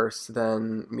is worse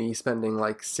than me spending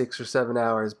like 6 or 7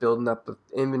 hours building up an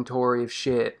inventory of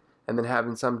shit and then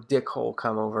having some dickhole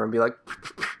come over and be like,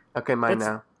 okay, mine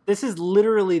now. This is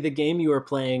literally the game you are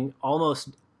playing almost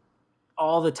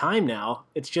all the time now.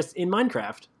 It's just in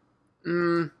Minecraft.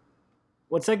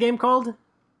 What's that game called?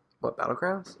 What,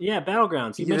 Battlegrounds? Yeah,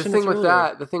 Battlegrounds. The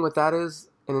thing with that is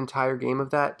an entire game of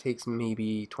that takes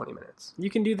maybe 20 minutes. You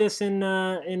can do this in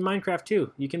Minecraft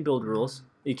too. You can build rules.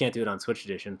 You can't do it on Switch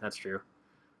Edition. That's true.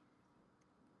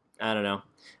 I don't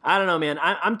know, man.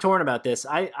 I'm torn about this.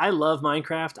 I love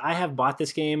Minecraft. I have bought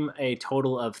this game a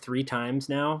total of 3 times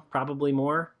now, probably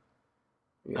more.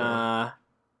 Yeah.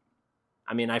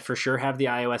 I mean, I for sure have the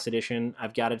iOS edition.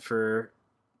 I've got it for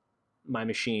my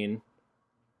machine.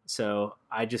 So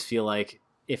I just feel like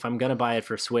if I'm gonna buy it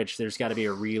for Switch, there's got to be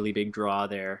a really big draw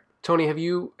there. Tony, have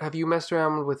you messed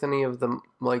around with any of the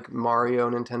like Mario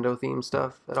Nintendo themed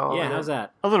stuff at all? Yeah, how's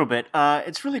that? A little bit.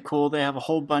 It's really cool. They have a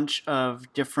whole bunch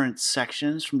of different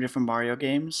sections from different Mario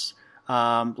games.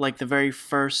 Like the very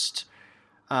first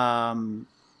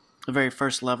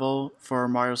level for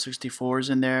Mario 64 is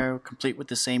in there, complete with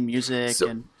the same music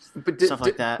and stuff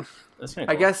like that. That's cool.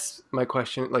 I guess my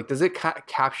question, like, does it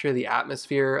capture the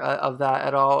atmosphere of that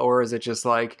at all, or is it just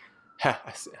like,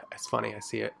 it's funny, I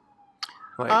see it?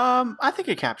 Like, I think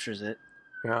it captures it.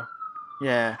 Yeah.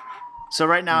 Yeah. So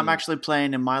right now I'm actually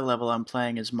playing in my level. I'm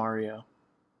playing as Mario.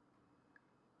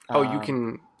 Oh, you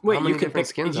can. Wait, how many you can different pick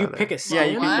skins. You pick a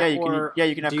skin. Yeah,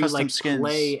 you can have custom skins.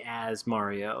 Play as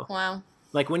Mario. Wow.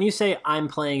 Like when you say I'm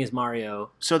playing as Mario,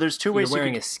 so there's 2 ways you're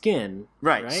wearing a skin,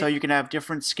 right? So you can have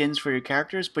different skins for your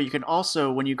characters, but you can also,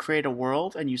 when you create a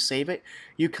world and you save it,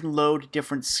 you can load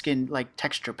different skin like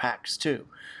texture packs too.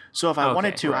 So if I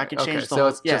wanted to, I could change the whole. So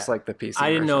it's just like the PC. I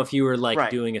didn't know if you were like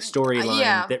Right. doing a storyline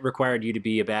Yeah. that required you to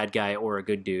be a bad guy or a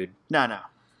good dude. No.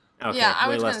 Okay, yeah, I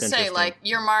way was less gonna say interesting. like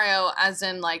you're Mario, as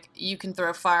in like you can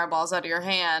throw fireballs out of your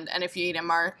hand, and if you eat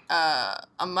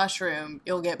a mushroom,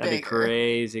 you'll get That'd bigger. be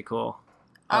crazy cool.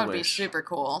 That would be wish. super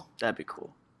cool. That'd be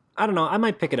cool. I don't know. I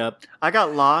might pick it up. I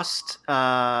got lost.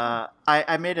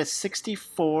 I made a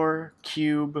 64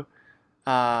 cube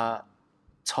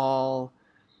tall,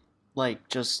 like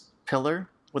just pillar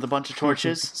with a bunch of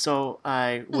torches, so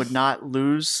I would not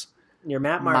lose Your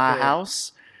map marker, my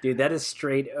house. dude. That is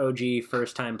straight OG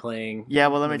first time playing. Yeah,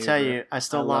 well, let me tell maneuver. you, I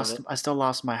still love lost. it. I still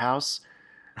lost my house.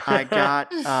 I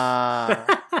got.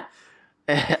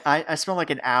 I spent like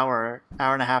an hour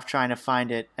and a half trying to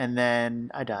find it, and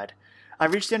then I died. I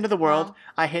reached the end of the world. Wow.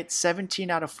 I hit 17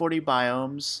 out of 40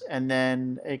 biomes, and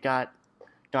then it got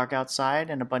dark outside,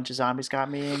 and a bunch of zombies got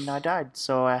me, and I died.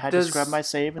 So I had to scrub my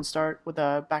save and start with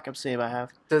a backup save I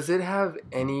have. Does it have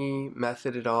any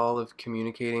method at all of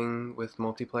communicating with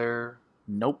multiplayer?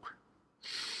 Nope.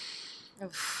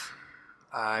 Oof.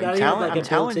 Not I even telling- like I'm a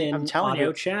telling you- built-in I'm telling auto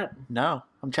you. chat. No,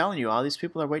 I'm telling you, all these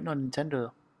people are waiting on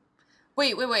Nintendo.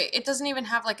 Wait. It doesn't even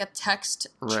have like a text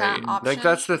right. chat option. Like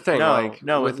that's the thing. No, like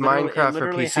no, with it literally- Minecraft it for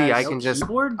literally PC, has I no can just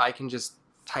keyboard? type a I can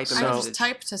message. just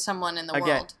type to someone in the Again.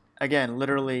 world. Again,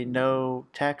 literally no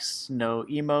texts, no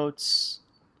emotes.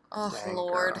 Oh Dang,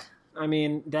 Lord. girl. I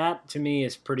mean, that to me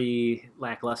is pretty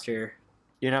lackluster.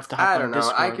 You'd have to I hop don't on know.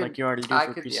 Discord I could, like you already do I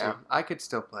for could, PC. yeah, I could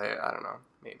still play it. I don't know,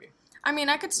 maybe. I mean,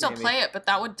 I could still Maybe. play it, but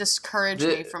that would discourage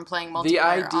me from playing multiplayer.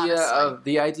 The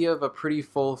honestly. idea of a pretty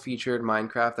full-featured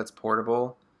Minecraft that's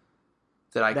portable.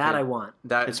 I want.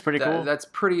 It's pretty cool. That's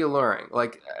pretty alluring.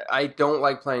 Like I don't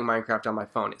like playing Minecraft on my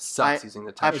phone. It sucks using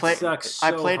the touch. It play- sucks so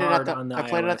I played it hard at on the I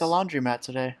played it at the iOS. laundromat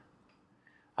today.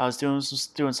 I was doing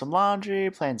some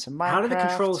laundry, playing some Minecraft. How do the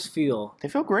controls feel? They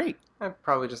feel great. I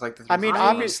probably just like the. I mean, 360.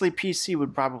 obviously PC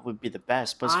would probably be the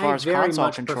best, but as far as I very console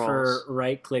much controls, prefer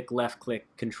right-click, left-click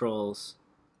controls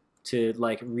to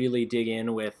like really dig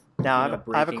in with. Now, you know,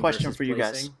 I have a breaking question versus for you guys.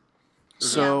 placing. Yeah,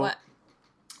 So what?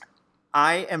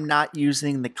 I am not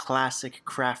using the classic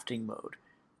crafting mode.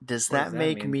 Does What that does that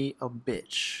make mean? me a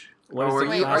bitch? What Oh, is are the you-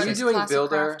 Wait, are you what's doing classic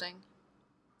builder? crafting?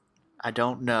 I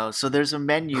don't know. So there's a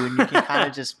menu and you can kind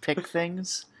of just pick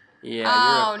things. Yeah,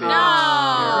 Oh, you're a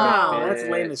bitch. no. No, You're a that's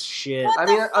lame bitch. as shit. What I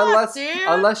the mean, fuck, dude?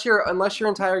 unless your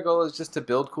entire goal is just to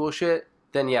build cool shit,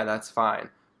 then yeah, that's fine.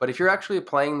 But if you're actually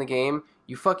playing the game,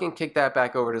 you fucking kick that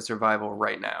back over to survival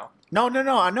right now. No.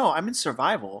 I know. I'm in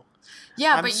survival.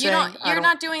 Yeah, I'm but saying I you're don't-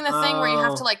 not doing the thing where you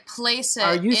have to Oh. like place it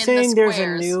Are you in saying the there's a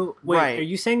squares. new? Wait, Right. are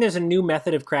you saying there's a new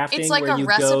method of crafting? It's like where a you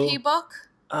recipe go, book.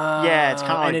 Yeah, it's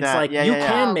kinda like and it's that. like Yeah, you yeah,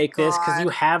 can yeah. make this because God. you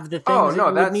have the things Oh that no,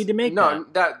 you that's would need to make no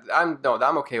that.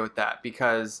 I'm okay with that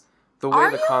because the way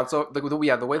Are the you? console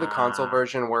the way the console Ah.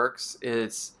 version works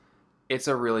is it's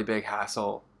a really big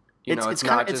hassle. You know, it's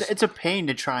kinda, not just it's a pain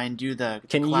to try and do the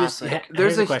Can you use? classic.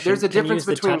 There's a- question. there's a Can you difference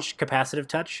use between- the touch, capacitive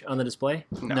touch on the display.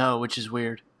 No, which is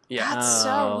weird. yeah. That's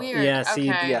so weird. Yeah,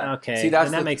 see, Okay. Yeah. okay. See, that's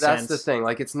then that the makes that's sense. the thing.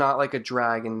 Like, it's not like a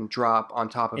drag and drop on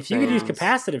top of. If you could use things.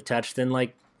 capacitive touch, then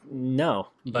like no.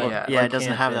 But Yeah. Yeah, why it doesn't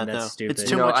can't, have then that, that's though. Stupid. It's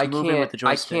too much I moving can't. with the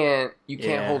joystick. You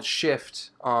can't Yeah. hold shift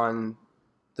on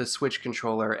the Switch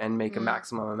controller and make a Mm.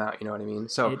 maximum amount. You know what I mean?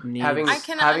 So It needs- having I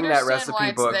can having that understand why recipe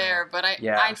it's book. there, but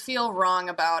Yeah. I feel wrong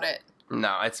about it.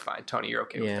 No, it's fine, Tony. You're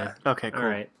okay with Yeah. that. Okay, cool. All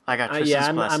right. I got Tristan's Yeah,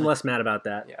 I'm blessing. less mad about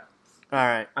that. Yeah. All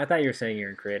right. I thought you were saying you're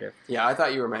in creative. Yeah, I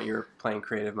thought you were playing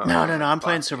creative mode. No. I'm Fuck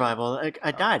playing you. survival.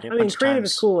 I died a I mean, bunch of creative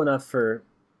times. is cool enough for.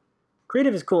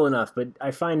 Creative is cool enough, but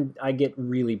I find I get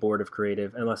really bored of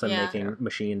creative unless I'm Yeah. making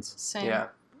machines. Same. Yeah.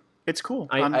 It's cool.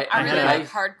 I- I'm- I- I really had- like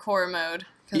hardcore mode.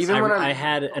 'cause Even when I'm- I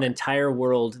had an entire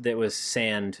world that was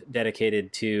sand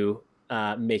dedicated to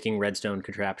making redstone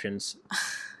contraptions.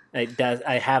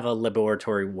 I have a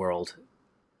laboratory world.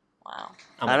 wow.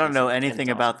 I don't know anything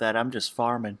about that. I'm just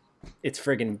farming. It's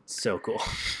friggin' so cool.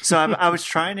 So I was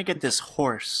trying to get this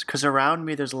horse because around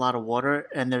me there's a lot of water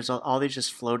and there's all these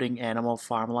just floating animal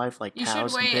farm life like You should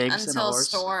cows and wait pigs and a until horse.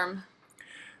 storm.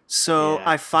 So Yeah.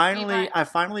 I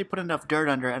finally put enough dirt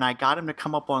under and I got him to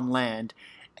come up on land,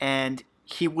 and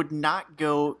he would not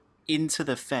go into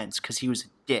the fence because he was a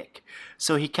dick.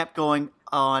 So he kept going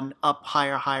on up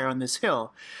higher on this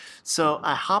hill. So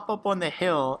I hop up on the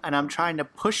hill and I'm trying to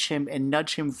push him and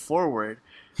nudge him forward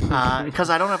because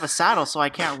I don't have a saddle, so I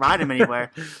can't ride him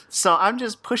anywhere. So I'm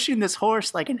just pushing this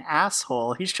horse like an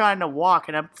asshole. He's trying to walk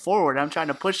and I'm forward. I'm trying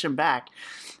to push him back.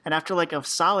 And after like a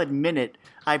solid minute,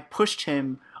 I pushed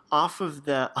him off of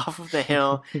the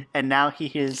hill, and now he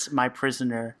is my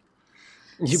prisoner.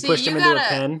 You See, pushed you him into a gotta-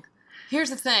 pen. Here's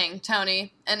the thing,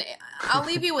 Tony, and I'll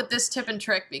leave you with this tip and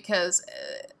trick because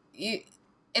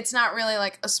it's not really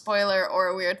like a spoiler or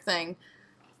a weird thing.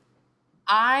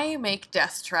 I make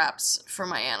death traps for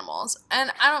my animals. And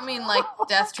I don't mean like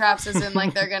death traps as in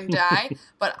like they're going to die,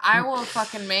 but I will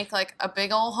fucking make like a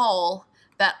big old hole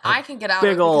that I can get out of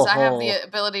because I have the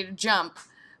ability to jump,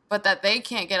 but that they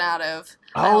can't get out of.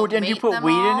 Oh, did you put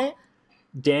weed in it?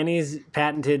 Danny's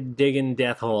patented digging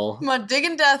death hole. My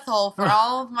digging death hole for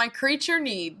all of my creature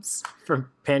needs. From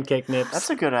Pancake Nips. That's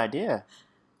a good idea.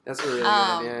 That's a really good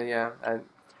idea, yeah.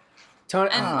 Tony,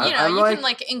 and, you can,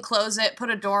 like, enclose it, put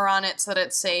a door on it so that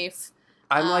it's safe.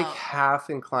 I'm, like, half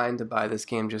inclined to buy this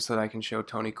game just so that I can show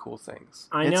Tony cool things.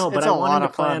 I know, but I want him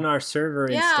to play on our server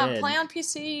instead. Yeah, play on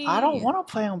PC. I don't want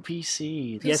to play on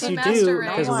PC. Yes, you do,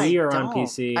 because we are on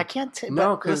PC. I can't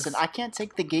listen, I can't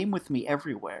take the game with me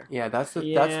everywhere. Yeah, that's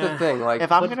the thing. Like,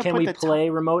 if I'm gonna can we play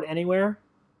remote anywhere?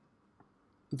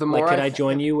 The more could I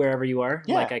join you wherever you are?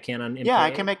 Yeah. Like I can on. Yeah,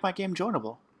 I can make my game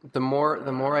joinable. The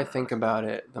more I think about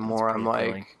it, the more I'm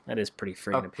appealing. like, that is pretty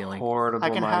freaking appealing. Portable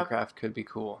Minecraft could be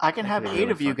cool. I can have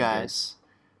 8 of you guys,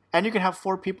 and you can have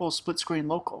 4 people split screen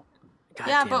local. God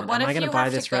damn but it. what am if I going you to buy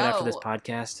have this to right go? after this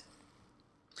podcast?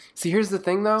 See, here's the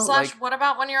thing, though. What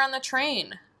about when you're on the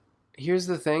train? Here's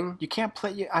the thing. You can't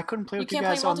play. I couldn't play with you can't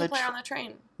guys play on the multiplayer on the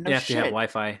train. No you have shit. to have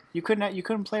Wi-Fi. You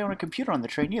couldn't play on a computer on the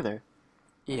train either.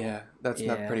 Yeah, that's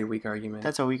a pretty weak argument.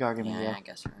 That's a weak argument. Yeah, I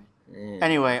guess you're right.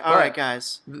 Anyway, all right,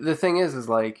 guys. The thing is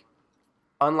like,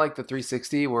 unlike the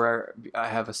 360 where I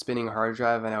have a spinning hard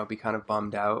drive and I would be kind of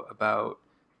bummed out about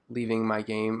leaving my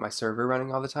server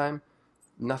running all the time.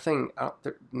 Nothing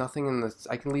in this.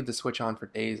 I can leave the Switch on for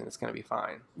days and it's going to be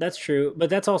fine. That's true, but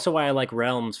that's also why I like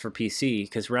Realms for PC,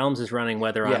 because Realms is running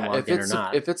whether I'm logged in or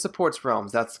not. If it supports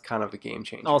Realms, that's kind of a game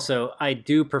changer. Also, I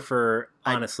do prefer,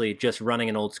 honestly, just running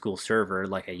an old school server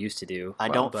like I used to do. I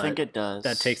don't think it does.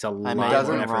 That takes a lot more effort.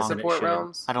 Doesn't it support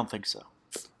Realms? I don't think so.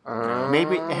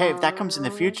 Maybe, hey, if that comes in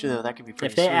the future, though, that could be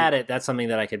pretty If they sweet. add it, that's something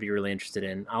that I could be really interested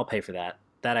in. I'll pay for that.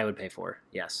 That I would pay for,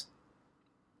 yes.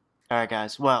 All right,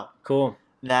 guys. Well, cool.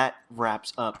 That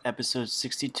wraps up episode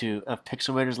 62 of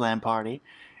Pixel Raiders LAN Party.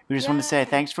 We just want to say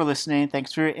thanks for listening.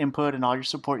 Thanks for your input and all your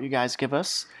support you guys give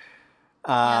us.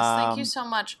 Yes, thank you so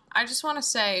much. I just want to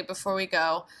say before we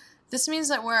go, this means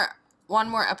that we're one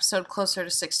more episode closer to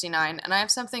 69, and I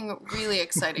have something really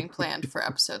exciting planned for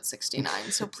episode 69.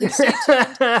 So please stay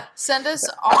tuned. Send us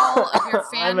all of your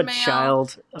fan mail. I'm a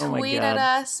child. Oh my God. Tweet at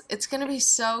us. It's going to be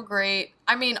so great.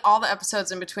 I mean, all the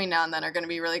episodes in between now and then are going to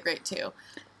be really great too.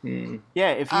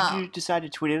 Yeah, if you do decide to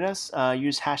tweet at us,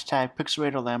 use hashtag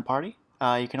PixelRaiderLandParty.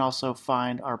 You can also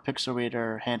find our Pixel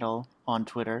Raider handle on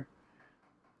Twitter.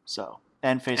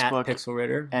 And Facebook. At Pixel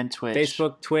Raider. And Twitch.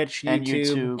 Facebook, Twitch, and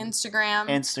YouTube. Instagram.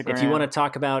 If you want to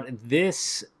talk about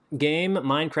this game,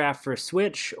 Minecraft for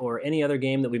Switch, or any other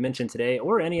game that we mentioned today,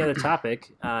 or any other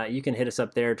topic, you can hit us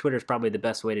up there. Twitter's probably the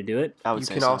best way to do it. I would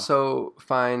say you can also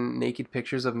find naked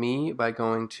pictures of me by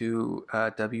going to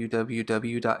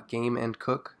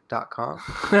www.gameandcook.com.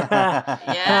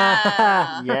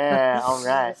 Yeah. Yeah, all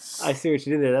right. I see what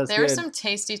you did there. That was there good. were some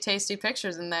tasty, tasty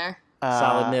pictures in there.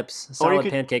 Solid nips. Solid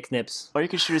pancake nips. Or you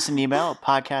can shoot us an email at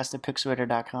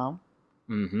podcast@pixelraider.com.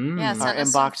 Mm-hmm. Yeah, our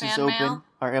inbox is open. Mail.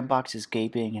 Our inbox is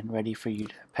gaping and ready for you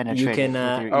to penetrate. You can,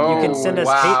 it you can send us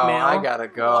hate mail. I gotta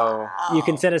go. Wow. You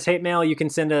can send us hate mail. You can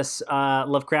send us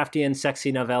Lovecraftian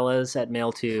sexy novellas at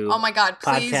mail to. Oh my God!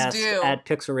 Please podcast do at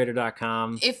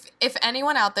pixelraider.com. If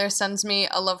anyone out there sends me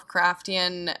a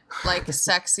Lovecraftian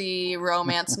sexy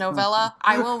romance novella,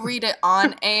 I will read it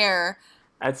on air.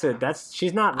 That's it.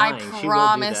 She's not lying. I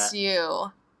promise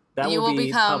you. That you will be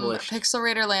become published. Pixel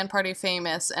Raider LAN Party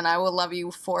famous, and I will love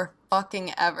you for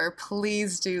fucking ever.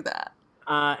 Please do that.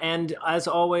 And as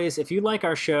always, if you like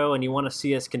our show and you want to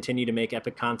see us continue to make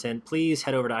epic content, please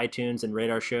head over to iTunes and rate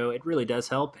our show. It really does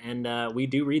help, and we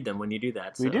do read them when you do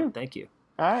that. So we do. Thank you.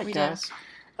 All right, guys.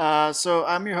 So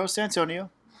I'm your host, Antonio.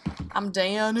 I'm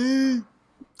Danny.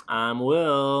 I'm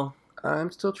Will.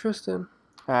 I'm still Tristan.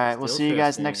 All right, we'll see you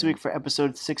guys next week for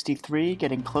episode 63,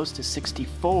 getting close to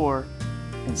 64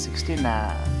 and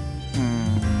 69.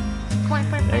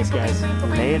 Thanks, guys.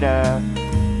 Later.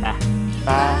 Bye.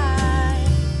 Bye.